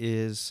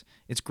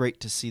it's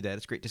great to see that.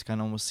 It's great to kind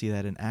of almost see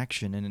that in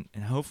action,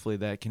 and hopefully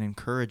that can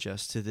encourage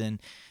us to then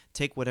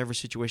take whatever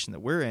situation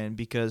that we're in,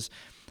 because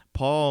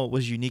Paul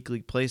was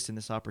uniquely placed in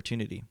this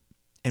opportunity,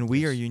 and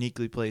we are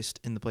uniquely placed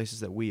in the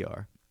places that we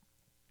are.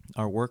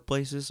 Our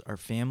workplaces, our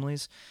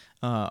families,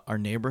 our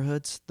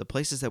neighborhoods, the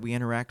places that we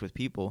interact with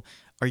people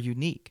are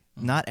unique.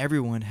 Not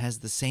everyone has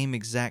the same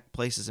exact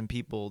places and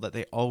people that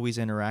they always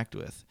interact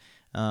with.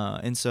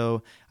 And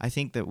so I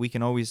think that we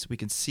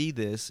can see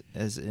this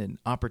as an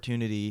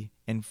opportunity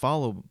and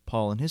follow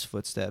Paul in his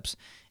footsteps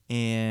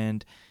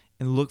and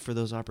look for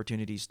those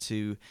opportunities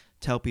to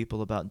tell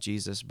people about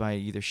Jesus by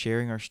either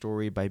sharing our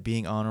story, by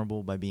being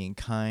honorable, by being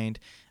kind,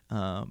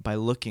 by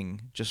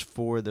looking just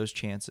for those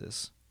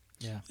chances.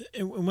 Yeah.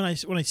 And when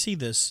I see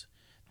this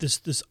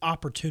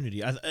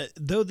opportunity,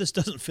 though this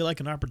doesn't feel like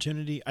an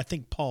opportunity, I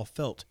think Paul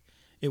felt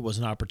it was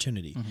an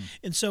opportunity. Mm-hmm.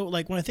 And so,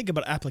 like, when I think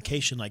about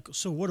application, like,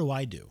 so what do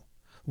I do?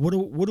 What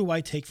do I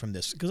take from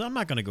this? Because I'm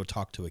not going to go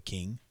talk to a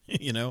king,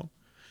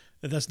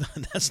 That's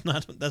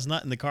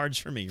not in the cards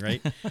for me,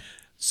 right?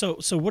 So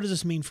what does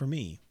this mean for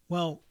me?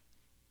 Well,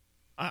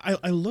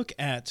 I look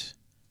at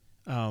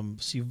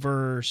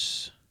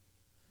verse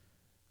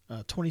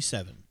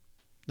 27.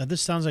 Now,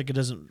 this sounds like it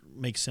doesn't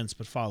make sense,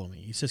 but follow me.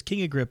 He says,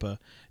 "King Agrippa,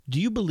 do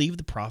you believe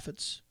the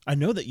prophets? I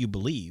know that you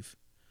believe."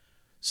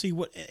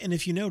 And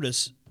if you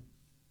notice,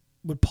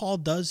 what Paul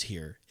does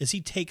here is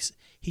he takes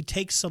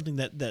something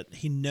that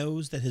he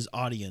knows that his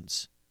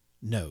audience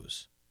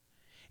knows.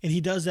 And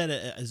he does that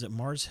is it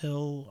Mars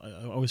Hill?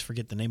 I always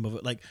forget the name of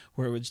it, like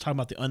where it's talking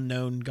about the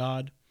unknown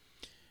God.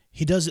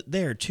 He does it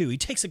there too. He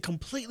takes a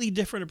completely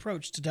different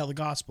approach to tell the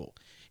gospel.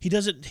 He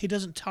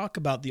doesn't talk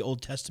about the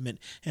Old Testament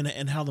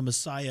and how the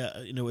Messiah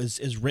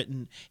is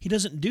written. He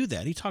doesn't do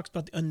that. He talks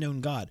about the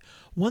unknown God.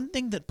 One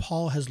thing that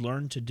Paul has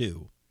learned to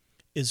do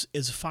is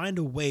find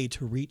a way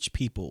to reach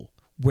people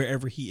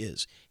wherever he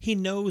is. He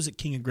knows that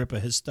King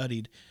Agrippa has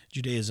studied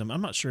Judaism.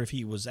 I'm not sure if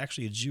he was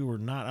actually a Jew or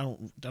not.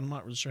 I'm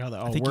not really sure how that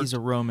all works. I think he's a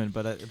Roman,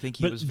 but I think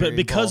he was very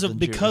because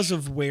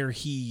of where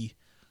he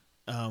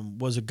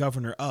was a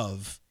governor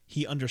of,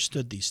 he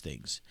understood these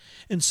things.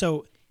 And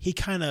so he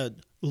kind of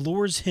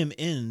lures him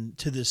in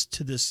to this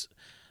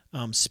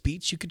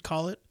speech, you could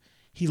call it.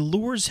 He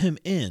lures him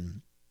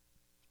in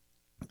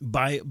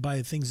by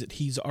things that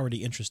he's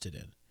already interested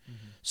in.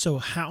 Mm-hmm. So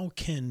how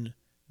can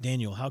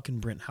Daniel, how can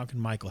Brent, how can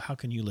Michael, how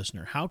can you,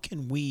 listener, how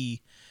can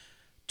we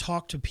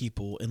talk to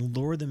people and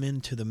lure them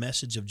into the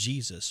message of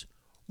Jesus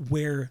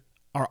where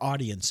our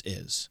audience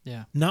is.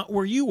 Yeah. Not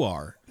where you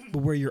are, but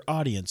where your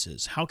audience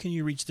is. How can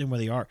you reach them where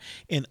they are?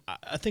 And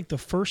I think the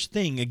first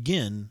thing,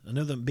 again, I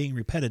know that I'm being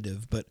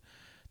repetitive, but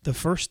the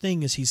first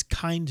thing is he's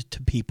kind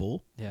to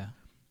people. Yeah.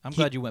 I'm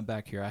glad you went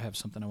back here. I have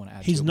something I want to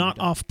add. He's to it not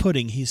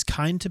off-putting. He's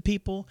kind to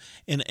people,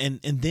 and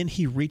then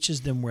he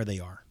reaches them where they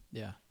are.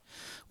 Yeah.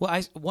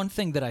 Well, one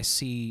thing that I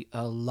see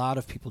a lot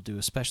of people do,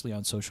 especially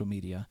on social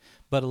media,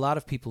 but a lot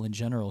of people in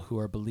general who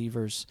are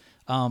believers,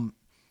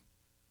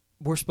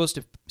 we're supposed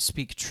to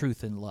speak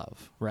truth in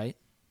love, right?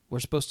 We're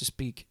supposed to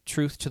speak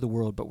truth to the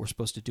world, but we're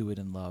supposed to do it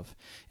in love.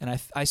 And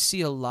I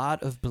see a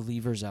lot of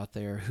believers out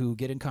there who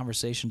get in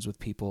conversations with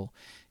people,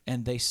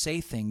 and they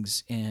say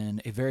things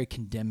in a very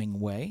condemning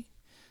way,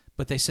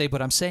 but they say,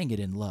 but I'm saying it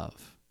in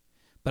love.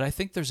 But I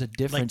think there's a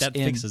difference. Like that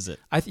fixes it.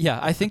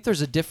 I think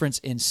there's a difference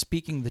in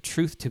speaking the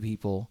truth to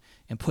people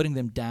and putting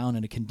them down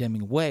in a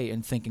condemning way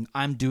and thinking,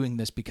 I'm doing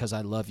this because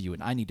I love you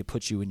and I need to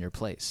put you in your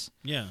place.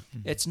 Yeah.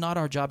 It's not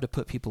our job to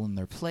put people in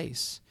their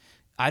place.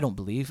 I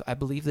believe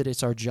that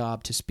it's our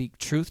job to speak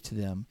truth to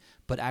them,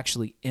 but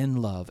actually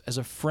in love, as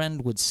a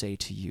friend would say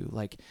to you.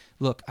 Like,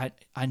 look,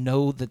 I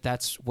know that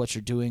that's what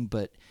you're doing,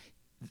 but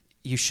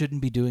you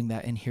shouldn't be doing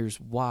that, and here's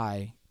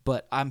why.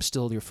 But I'm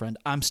still your friend.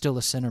 I'm still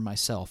a sinner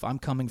myself. I'm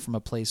coming from a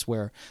place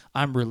where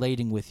I'm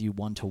relating with you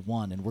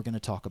one-to-one, and we're going to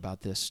talk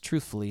about this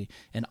truthfully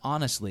and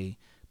honestly,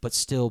 but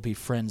still be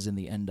friends in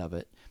the end of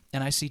it.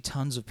 And I see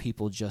tons of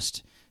people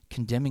just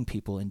condemning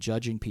people and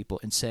judging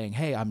people and saying,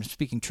 hey, I'm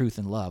speaking truth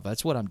in love.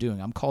 That's what I'm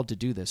doing. I'm called to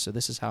do this, so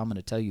this is how I'm going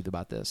to tell you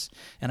about this.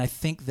 And I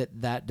think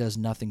that does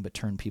nothing but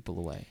turn people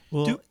away.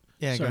 Well, go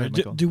ahead,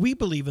 Michael. Do we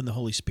believe in the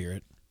Holy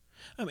Spirit?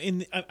 I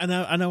mean,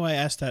 I know I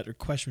asked that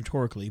question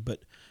rhetorically,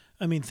 but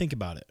I mean, think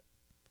about it.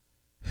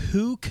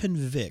 Who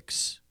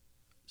convicts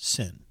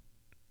sin?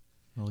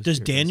 Does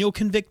Daniel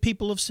convict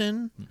people of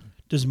sin? Mm-mm.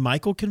 Does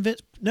Michael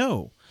convict?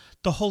 No.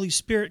 The Holy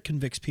Spirit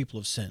convicts people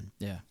of sin.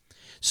 Yeah.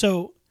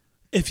 So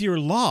if you're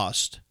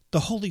lost, the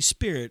Holy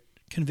Spirit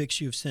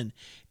convicts you of sin.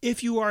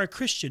 If you are a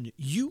Christian,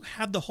 you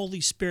have the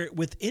Holy Spirit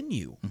within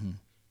you. Mm-hmm.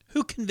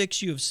 Who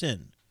convicts you of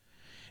sin?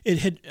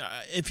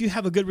 If you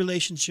have a good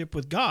relationship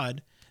with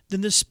God,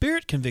 then the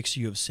Spirit convicts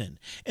you of sin.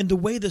 And the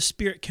way the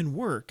Spirit can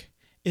work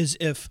is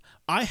if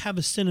I have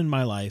a sin in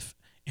my life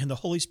and the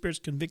Holy Spirit's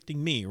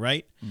convicting me,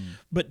 right?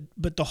 Mm.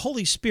 But the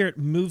Holy Spirit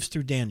moves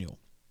through Daniel.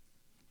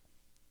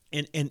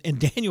 And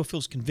Daniel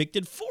feels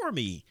convicted for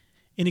me.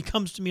 And he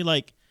comes to me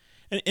like,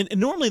 and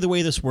normally the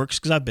way this works,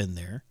 because I've been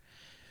there,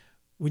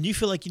 when you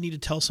feel like you need to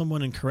tell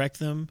someone and correct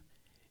them,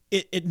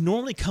 it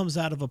normally comes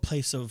out of a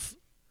place of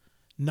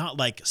not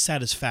like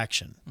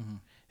satisfaction. Mm-hmm.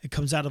 It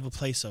comes out of a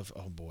place of,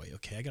 oh boy,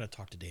 okay, I got to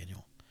talk to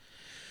Daniel.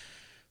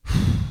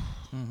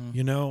 Mm-hmm.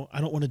 You know, I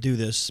don't want to do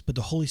this, but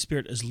the Holy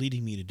Spirit is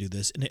leading me to do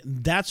this. And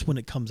that's when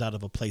it comes out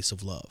of a place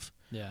of love.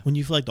 Yeah. When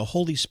you feel like the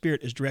Holy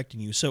Spirit is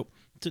directing you. So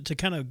to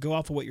kind of go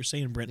off of what you're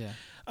saying, Brent, yeah.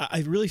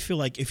 I really feel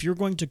like if you're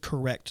going to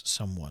correct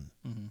someone,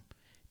 mm-hmm.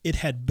 it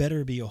had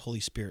better be a Holy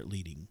Spirit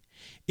leading.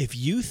 If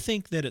you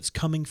think that it's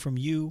coming from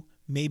you,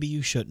 maybe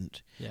you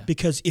shouldn't. Yeah.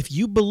 Because if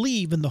you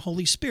believe in the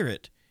Holy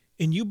Spirit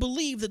and you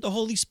believe that the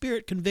Holy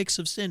Spirit convicts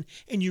of sin,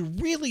 and you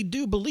really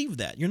do believe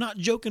that, you're not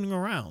joking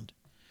around,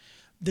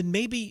 then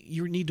maybe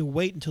you need to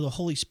wait until the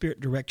Holy Spirit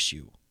directs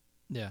you.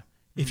 Yeah.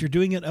 If you're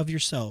doing it of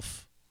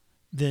yourself,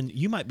 then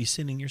you might be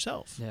sinning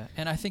yourself. Yeah,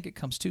 and I think it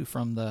comes too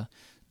from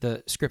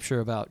the scripture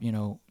about, you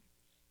know,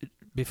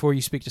 before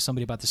you speak to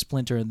somebody about the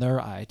splinter in their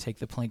eye, take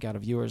the plank out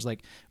of yours.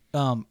 Like,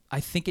 I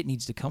think it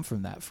needs to come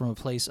from that, from a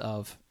place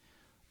of,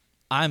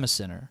 I'm a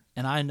sinner,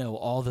 and I know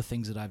all the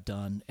things that I've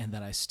done and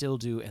that I still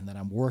do and that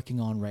I'm working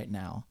on right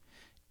now.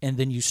 And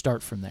then you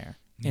start from there.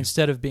 Yeah.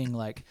 Instead of being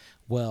like,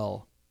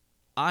 well,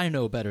 I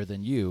know better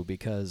than you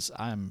because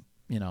I'm,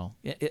 you know,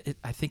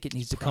 I think it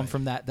needs to come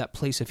from that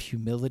place of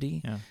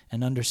humility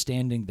and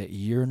understanding that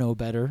you're no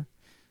better,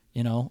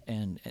 you know,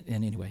 and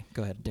anyway,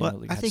 go ahead,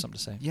 Daniel, you have something to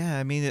say. Yeah,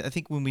 I mean, I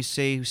think when we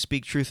say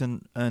speak truth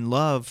and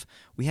love,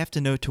 we have to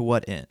know to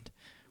what end,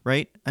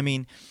 right? I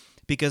mean,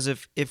 because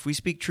if we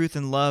speak truth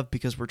and love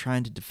because we're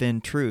trying to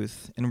defend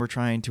truth and we're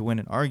trying to win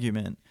an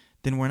argument,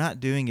 then we're not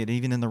doing it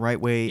even in the right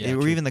way,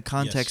 or even the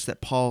context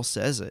that Paul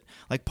says it.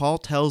 Like Paul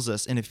tells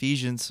us in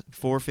Ephesians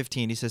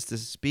 4:15, he says to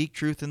speak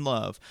truth in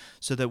love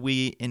so that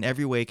we in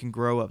every way can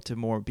grow up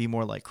to be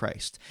more like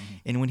Christ. Mm-hmm.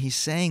 And when he's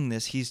saying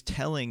this, he's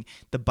telling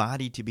the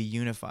body to be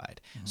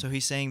unified. Mm-hmm. So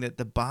he's saying that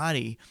the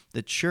body,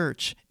 the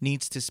church,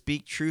 needs to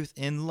speak truth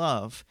in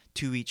love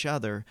to each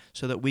other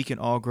so that we can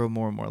all grow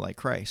more and more like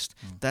Christ.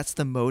 Mm-hmm. That's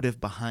the motive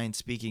behind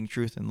speaking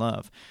truth in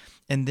love.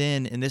 And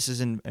then, and this is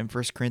in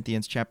 1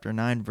 Corinthians chapter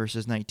 9,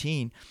 verses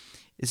 19,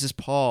 this is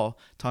Paul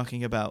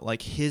talking about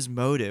like his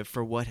motive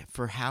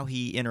for how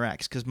he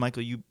interacts. Because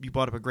Michael, you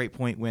brought up a great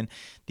point when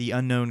the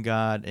unknown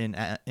God in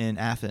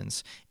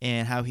Athens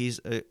and how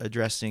he's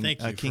addressing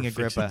King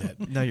Agrippa.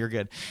 No, you're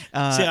good. See,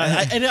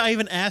 I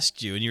even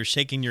asked you, and you're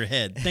shaking your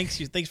head. Thanks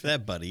for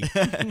that, buddy.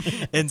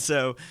 and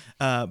so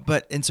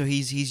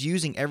he's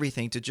using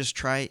everything to just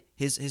try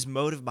His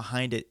motive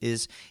behind it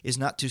is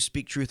not to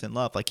speak truth in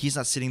love. Like, he's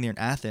not sitting there in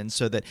Athens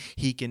so that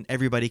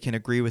everybody can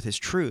agree with his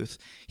truth.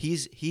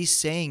 He's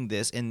saying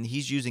this, and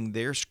he's using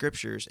their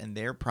scriptures and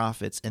their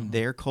prophets and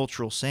their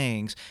cultural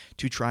sayings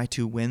to try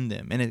to win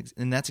them.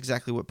 And that's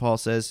exactly what Paul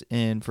says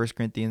in 1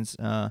 Corinthians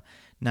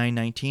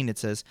 9:19. It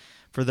says,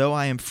 "For though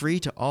I am free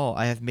to all,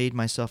 I have made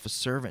myself a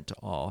servant to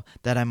all,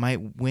 that I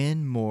might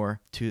win more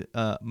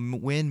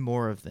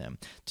of them.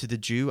 To the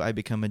Jew I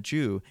become a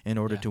Jew in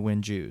order to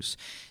win Jews.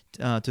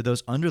 To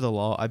those under the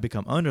law I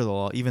become under the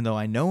law, even though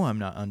I know I'm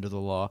not under the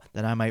law,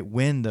 that I might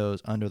win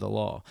those under the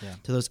law. Yeah.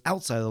 To those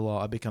outside of the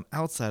law I become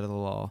outside of the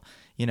law,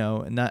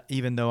 not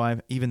even though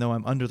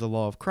I'm under the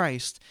law of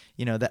Christ,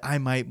 that I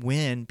might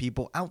win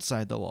people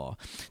outside the law.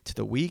 To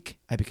the weak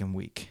I become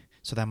weak,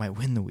 so that I might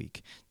win the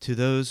weak. To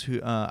those who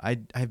I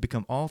have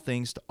become all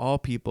things to all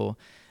people,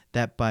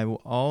 that by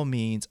all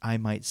means I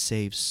might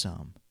save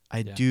some.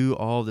 I do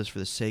all this for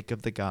the sake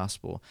of the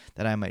gospel,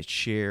 that I might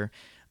share,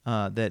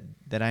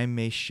 that I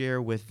may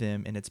share with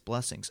them in its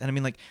blessings." And I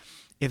mean, like,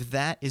 if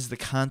that is the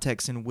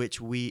context in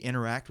which we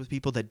interact with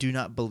people that do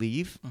not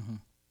believe,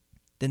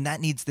 then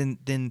that needs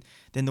then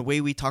the way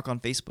we talk on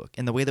Facebook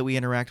and the way that we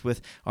interact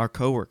with our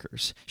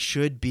coworkers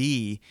should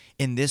be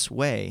in this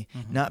way,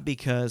 not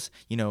because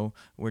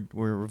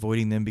we're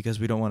avoiding them because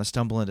we don't want to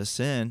stumble into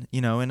sin,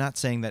 and not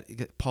saying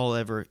that Paul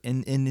ever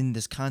in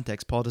this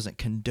context Paul doesn't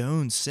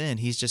condone sin.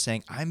 He's just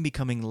saying, I'm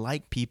becoming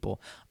like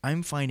people.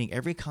 I'm finding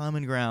every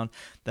common ground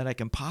that I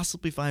can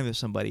possibly find with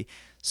somebody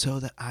so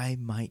that I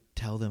might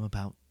tell them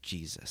about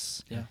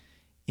Jesus. Yeah.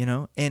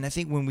 And I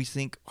think when we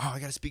think, I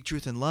got to speak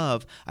truth in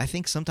love, I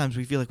think sometimes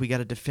we feel like we got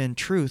to defend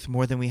truth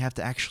more than we have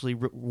to actually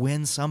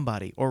win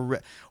somebody or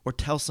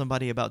tell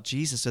somebody about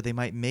Jesus so they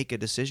might make a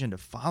decision to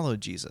follow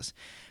Jesus,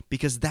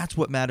 because that's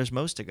what matters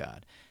most to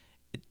God.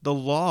 The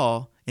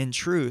law and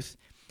truth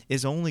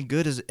is only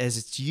good as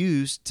it's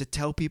used to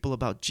tell people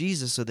about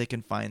Jesus so they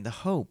can find the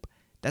hope.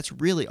 That's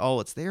really all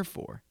it's there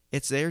for.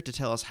 It's there to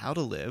tell us how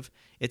to live.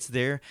 It's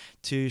there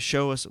to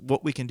show us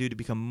what we can do to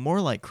become more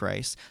like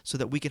Christ so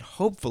that we can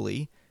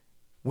hopefully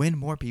win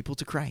more people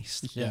to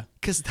Christ. Yeah.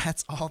 Because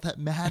that's all that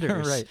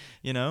matters. Right.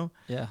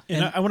 Yeah.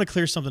 And I want to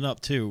clear something up,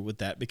 too, with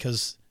that,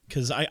 because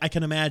I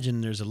can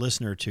imagine there's a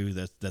listener, too,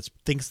 that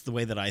thinks the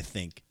way that I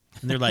think.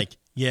 And they're like,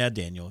 yeah,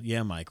 Daniel.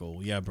 Yeah,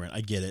 Michael. Yeah, Brent.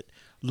 I get it.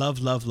 Love,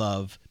 love,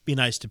 love. Be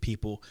nice to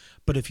people.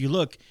 But if you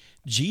look,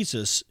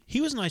 Jesus,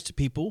 he was nice to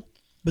people.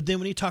 But then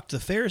when he talked to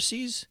the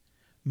Pharisees,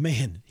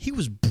 man, he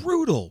was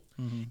brutal.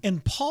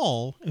 And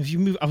Paul, if you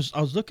move, I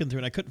was looking through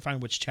and I couldn't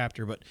find which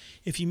chapter, but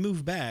if you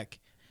move back,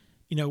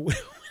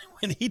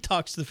 when he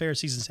talks to the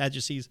Pharisees and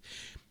Sadducees,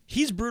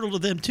 he's brutal to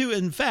them too.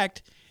 In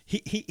fact,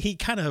 he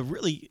kind of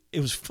really, it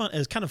was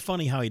kind of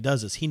funny how he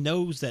does this. He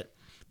knows that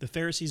the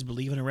Pharisees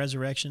believe in a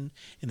resurrection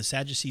and the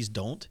Sadducees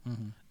don't.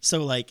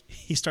 So like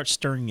he starts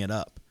stirring it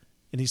up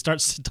and he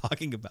starts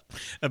talking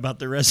about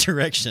the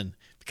resurrection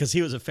because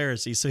he was a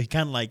Pharisee. So he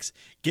kind of likes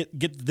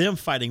get them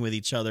fighting with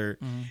each other.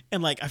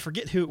 And like, I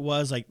forget who it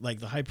was, like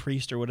the high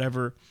priest or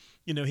whatever,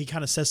 he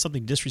kind of says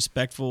something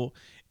disrespectful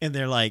and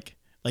they're like,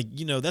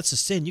 that's a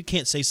sin. You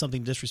can't say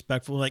something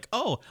disrespectful. Like,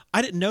 oh,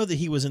 I didn't know that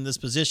he was in this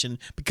position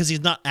because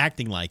he's not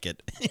acting like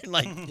it. You're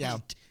like,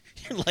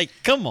 you're like,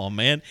 come on,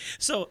 man.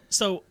 So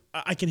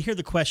I can hear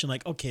the question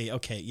like,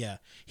 okay, yeah.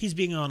 He's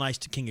being all nice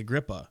to King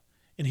Agrippa,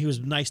 and he was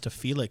nice to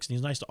Felix, and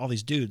he's nice to all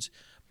these dudes.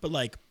 But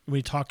like when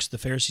he talks to the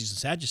Pharisees and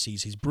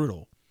Sadducees, he's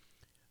brutal.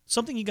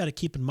 Something you got to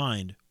keep in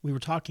mind, we were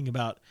talking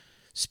about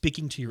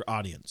speaking to your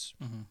audience.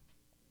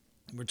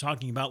 We're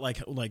talking about like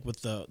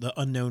with the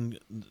unknown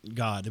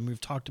God, and we've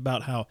talked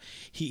about how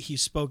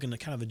he's spoken a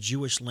kind of a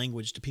Jewish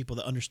language to people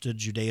that understood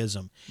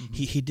Judaism.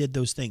 He did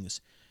those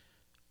things.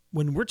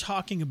 When we're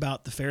talking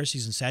about the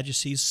Pharisees and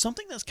Sadducees,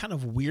 something that's kind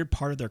of a weird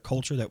part of their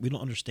culture that we don't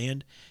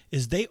understand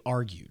is they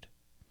argued.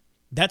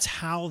 That's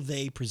how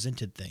they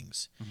presented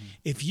things.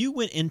 If you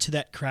went into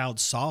that crowd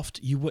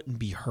soft, you wouldn't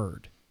be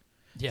heard.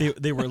 Yeah.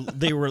 They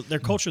were their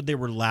culture. They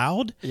were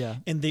loud,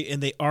 and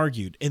they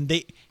argued, and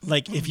they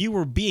like if you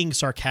were being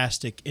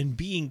sarcastic and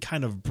being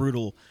kind of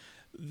brutal,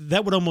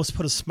 that would almost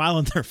put a smile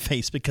on their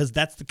face because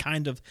that's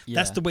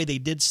that's the way they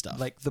did stuff.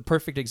 Like the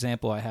perfect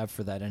example I have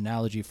for that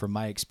analogy from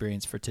my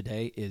experience for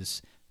today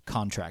is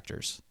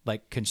contractors,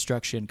 like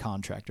construction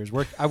contractors.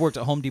 I worked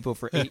at Home Depot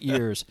for 8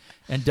 years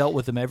and dealt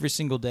with them every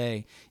single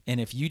day.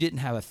 And if you didn't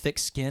have a thick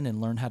skin and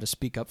learn how to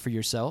speak up for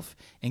yourself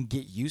and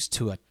get used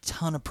to a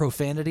ton of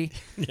profanity,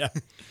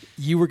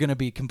 you were going to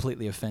be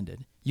completely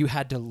offended. You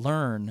had to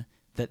learn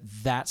that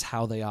that's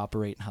how they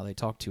operate and how they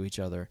talk to each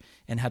other,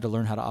 and had to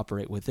learn how to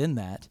operate within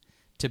that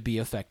to be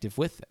effective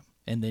with them.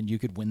 And then you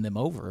could win them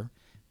over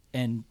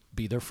and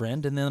be their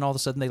friend. And then all of a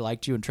sudden they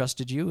liked you and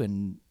trusted you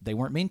and they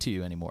weren't mean to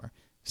you anymore.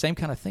 Same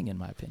kind of thing, in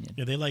my opinion.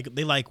 Yeah, they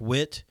like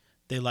wit.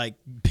 They like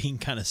being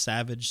kind of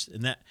savage,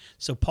 and that.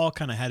 So Paul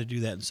kind of had to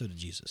do that, and so did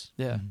Jesus.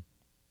 Yeah,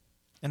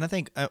 and I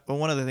think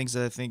one of the things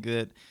that I think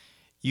that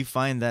you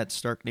find that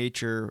stark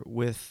nature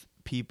with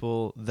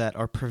people that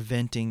are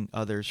preventing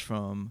others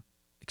from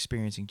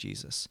experiencing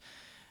Jesus.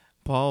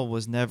 Paul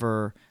was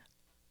never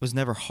was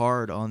never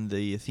hard on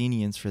the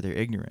Athenians for their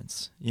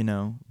ignorance,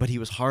 but he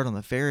was hard on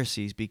the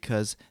Pharisees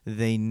because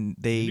they knew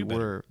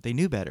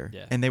better,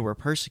 Yeah. and they were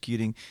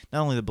persecuting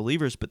not only the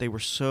believers, but they were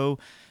so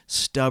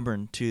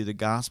stubborn to the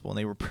gospel, and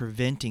they were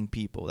preventing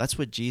people. That's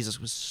what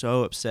Jesus was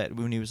so upset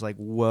when he was like,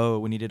 "Whoa!"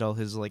 when he did all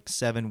his like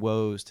 7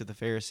 woes to the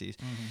Pharisees.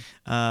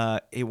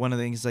 One of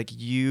the things is like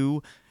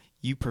you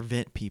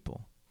prevent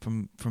people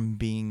from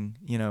being,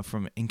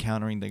 from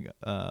encountering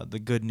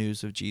the good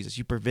news of Jesus.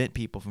 You prevent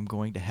people from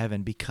going to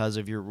heaven because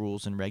of your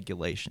rules and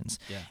regulations.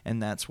 Yeah. And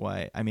that's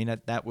why, I mean,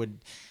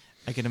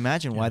 I can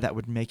imagine why that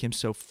would make him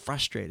so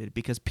frustrated,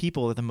 because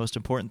people are the most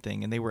important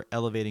thing, and they were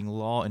elevating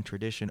law and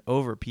tradition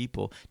over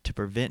people to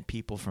prevent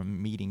people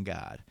from meeting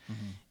God.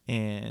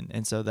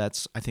 And so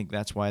I think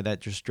that's why that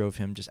just drove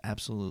him just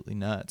absolutely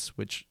nuts,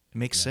 which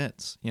makes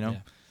sense,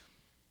 Yeah.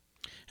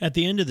 At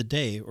the end of the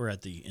day, or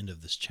at the end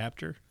of this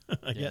chapter,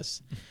 I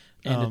guess.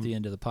 And at the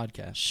end of the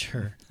podcast.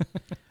 Sure.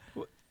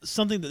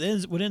 Something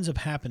that what ends up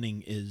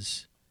happening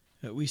is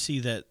we see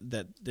that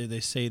they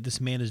say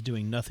this man is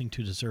doing nothing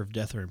to deserve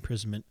death or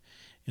imprisonment.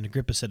 And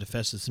Agrippa said to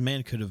Festus, the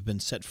man could have been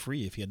set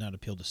free if he had not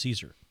appealed to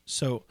Caesar.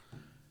 So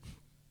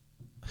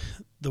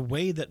the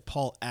way that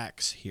Paul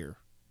acts here,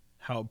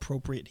 how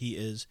appropriate he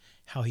is,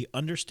 how he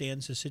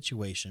understands his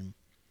situation,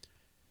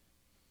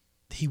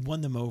 he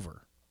won them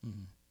over.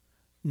 Mm-hmm.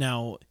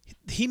 Now,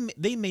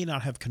 they may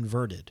not have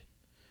converted,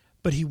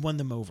 but he won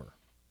them over.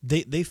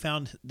 They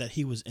found that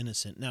he was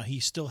innocent. Now, he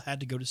still had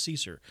to go to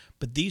Caesar,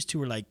 but these two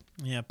were like,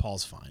 yeah,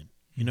 Paul's fine.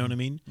 You know what I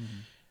mean? Mm-hmm.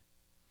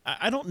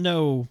 I don't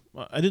know.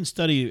 I didn't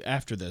study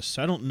after this,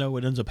 so I don't know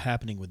what ends up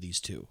happening with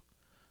these two.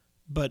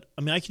 But,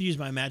 I mean, I can use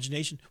my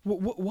imagination.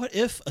 What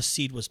if a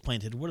seed was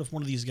planted? What if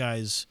one of these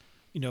guys,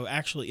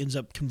 actually ends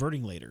up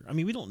converting later? I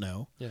mean, we don't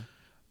know. Yeah.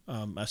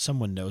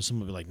 Someone knows.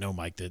 Someone will be like, "No,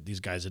 Mike, these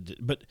guys."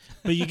 But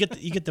you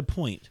get the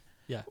point.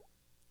 Yeah.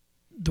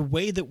 The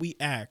way that we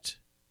act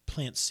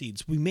plants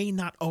seeds. We may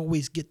not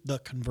always get the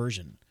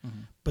conversion,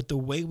 but the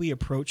way we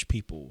approach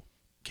people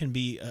can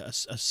be a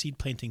seed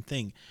planting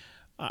thing.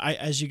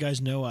 As you guys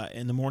know,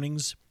 in the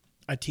mornings,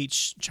 I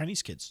teach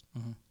Chinese kids.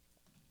 Mm-hmm.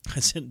 I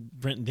sent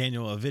Brent and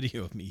Daniel a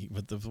video of me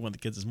with one of the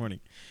kids this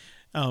morning,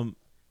 and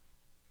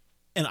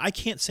I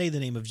can't say the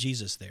name of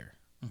Jesus there.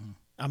 Mm-hmm.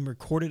 I'm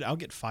recorded. I'll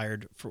get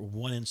fired for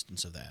one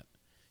instance of that.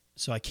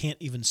 So I can't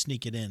even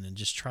sneak it in and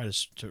just try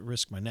to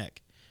risk my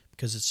neck,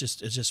 because it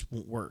just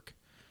won't work.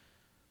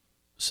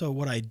 So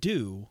what I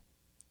do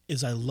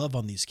is I love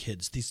on these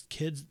kids. These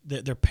kids,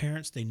 their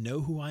parents, they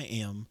know who I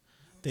am.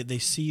 They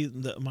see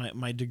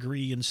my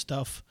degree and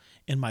stuff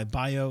in my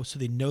bio, so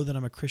they know that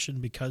I'm a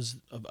Christian because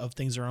of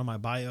things that are on my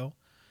bio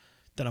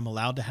that I'm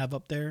allowed to have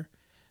up there.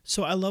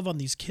 So I love on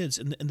these kids,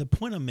 and the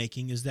point I'm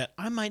making is that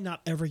I might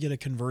not ever get a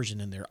conversion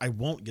in there. I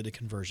won't get a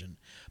conversion.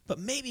 But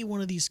maybe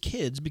one of these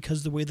kids, because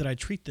of the way that I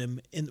treat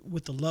them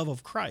with the love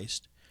of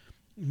Christ,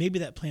 maybe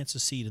that plants a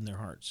seed in their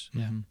hearts.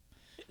 Yeah.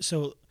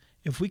 So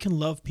if we can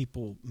love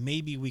people,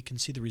 maybe we can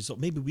see the result.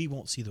 Maybe we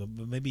won't see them,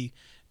 but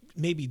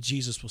maybe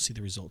Jesus will see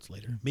the results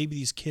later. Maybe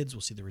these kids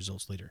will see the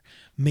results later.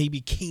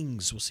 Maybe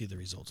kings will see the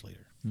results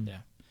later. Yeah.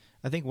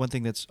 I think one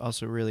thing that's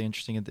also really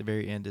interesting at the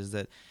very end is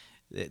that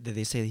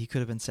they say that he could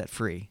have been set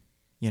free,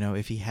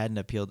 if he hadn't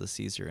appealed to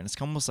Caesar. And it's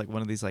almost like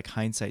one of these like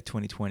hindsight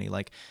 2020,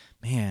 like,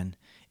 man,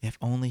 if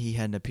only he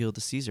hadn't appealed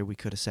to Caesar, we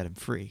could have set him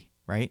free,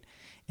 right?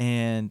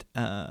 And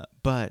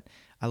but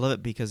I love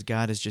it because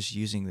God is just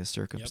using this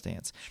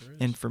circumstance. Yep, sure is.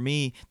 And for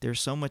me,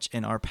 there's so much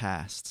in our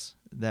pasts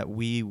that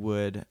we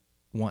would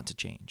want to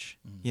change,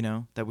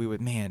 that we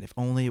would, man, if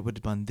only it would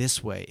have done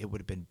this way, it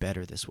would have been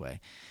better this way.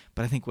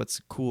 But I think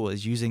what's cool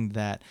is using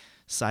that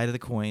side of the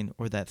coin,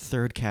 or that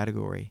third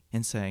category,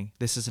 and saying,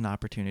 this is an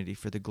opportunity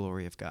for the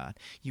glory of God.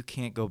 You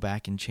can't go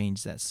back and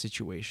change that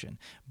situation,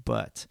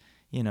 but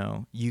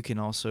you can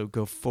also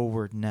go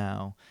forward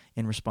now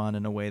and respond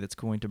in a way that's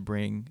going to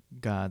bring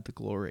God the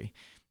glory.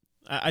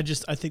 I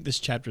think this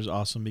chapter is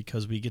awesome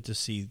because we get to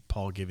see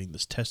Paul giving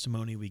this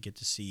testimony. We get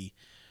to see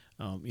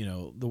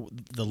the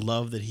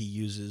love that he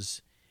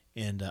uses,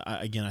 and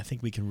I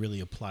think we can really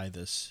apply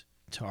this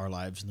to our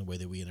lives and the way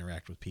that we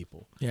interact with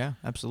people. Yeah,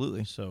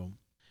 absolutely. So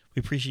we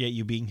appreciate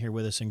you being here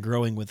with us and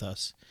growing with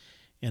us,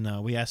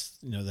 and we ask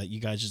that you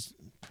guys just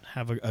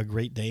have a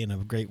great day and a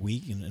great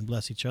week and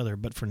bless each other.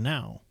 But for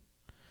now,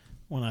 I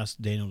want to ask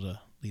Daniel to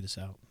lead us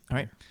out. All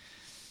right.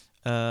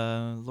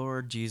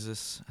 Lord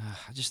Jesus,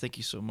 I just thank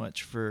you so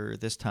much for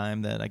this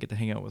time that I get to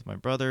hang out with my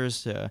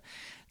brothers, to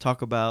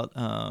talk about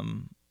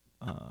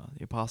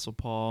the Apostle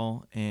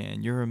Paul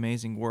and your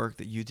amazing work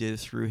that you did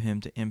through him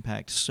to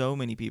impact so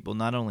many people,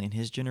 not only in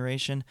his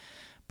generation,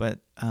 but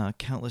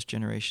countless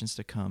generations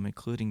to come,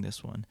 including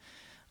this one.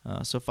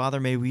 So, Father,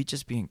 may we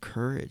just be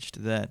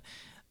encouraged that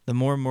the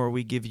more and more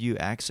we give you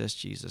access,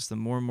 Jesus, the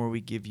more and more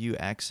we give you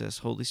access,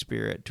 Holy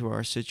Spirit, to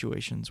our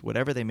situations,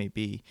 whatever they may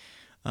be,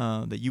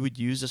 that you would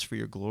use us for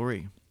your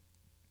glory.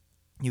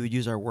 You would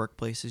use our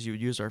workplaces, you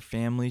would use our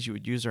families, you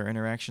would use our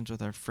interactions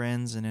with our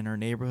friends and in our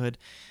neighborhood,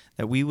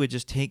 that we would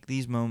just take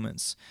these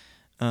moments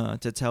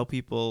to tell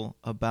people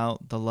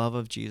about the love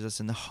of Jesus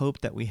and the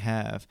hope that we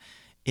have,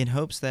 in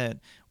hopes that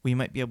we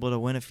might be able to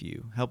win a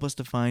few. Help us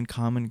to find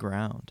common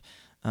ground.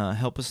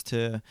 Help us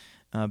to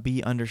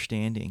be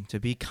understanding, to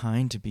be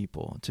kind to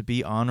people, to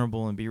be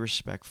honorable and be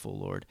respectful,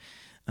 Lord,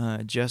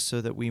 just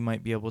so that we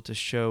might be able to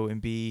show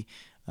and be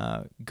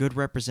good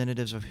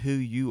representatives of who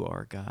you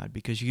are, God,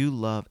 because you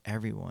love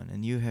everyone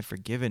and you have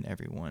forgiven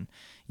everyone.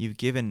 You've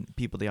given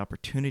people the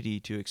opportunity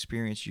to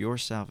experience your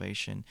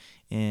salvation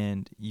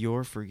and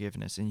your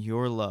forgiveness and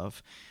your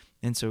love.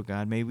 And so,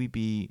 God, may we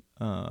be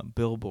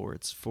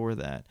billboards for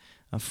that,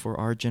 for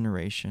our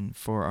generation,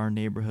 for our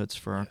neighborhoods,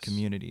 for our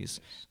communities,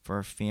 for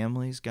our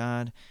families,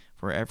 God,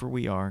 wherever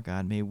we are,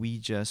 God. May we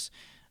just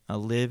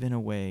live in a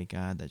way,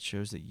 God, that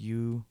shows that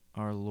you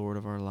are Lord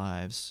of our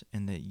lives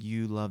and that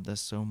you loved us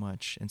so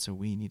much, and so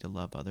we need to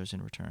love others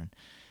in return.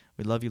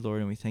 We love you, Lord,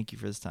 and we thank you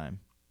for this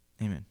time.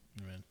 Amen.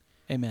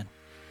 Amen.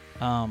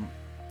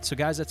 So,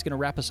 guys, that's going to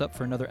wrap us up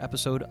for another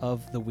episode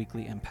of the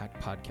Weekly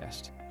Impact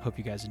Podcast. I hope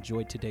you guys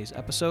enjoyed today's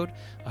episode.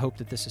 I hope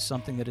that this is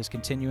something that is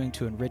continuing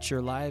to enrich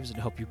your lives and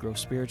help you grow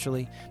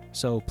spiritually.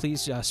 So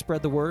please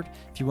spread the word.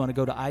 If you want to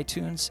go to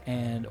iTunes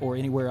or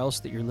anywhere else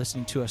that you're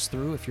listening to us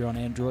through, if you're on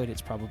Android, it's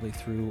probably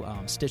through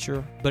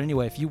Stitcher. But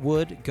anyway, if you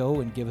would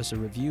go and give us a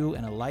review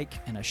and a like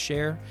and a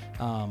share,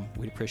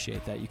 we'd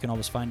appreciate that. You can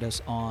always find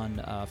us on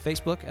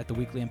Facebook at the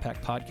Weekly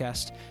Impact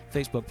Podcast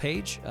Facebook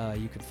page.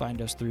 You can find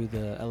us through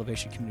the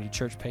Elevation Community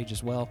Church page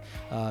as well.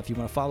 If you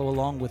want to follow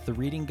along with the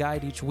reading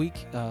guide each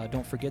week,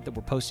 don't forget that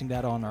we're posting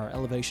that on our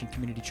Elevation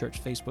Community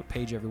Church Facebook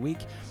page every week,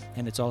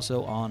 and it's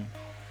also on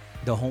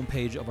the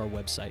homepage of our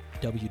website,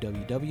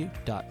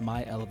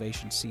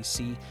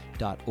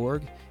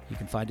 www.myelevationcc.org. You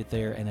can find it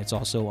there, and it's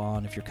also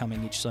on, if you're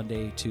coming each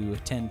Sunday to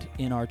attend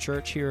in our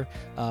church here,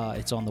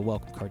 it's on the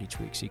welcome card each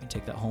week, so you can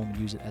take that home and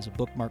use it as a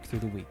bookmark through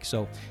the week.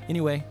 So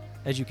anyway,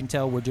 as you can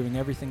tell, we're doing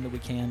everything that we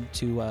can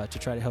to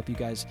try to help you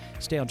guys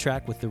stay on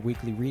track with the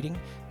weekly reading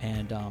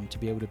and to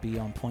be able to be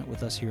on point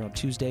with us here on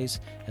Tuesdays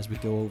as we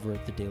go over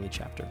the daily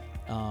chapter.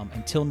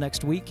 Until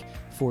next week,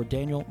 for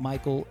Daniel,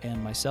 Michael,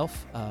 and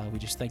myself, we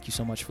just thank you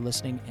so much for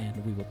listening,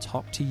 and we will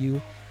talk to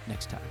you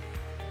next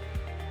time.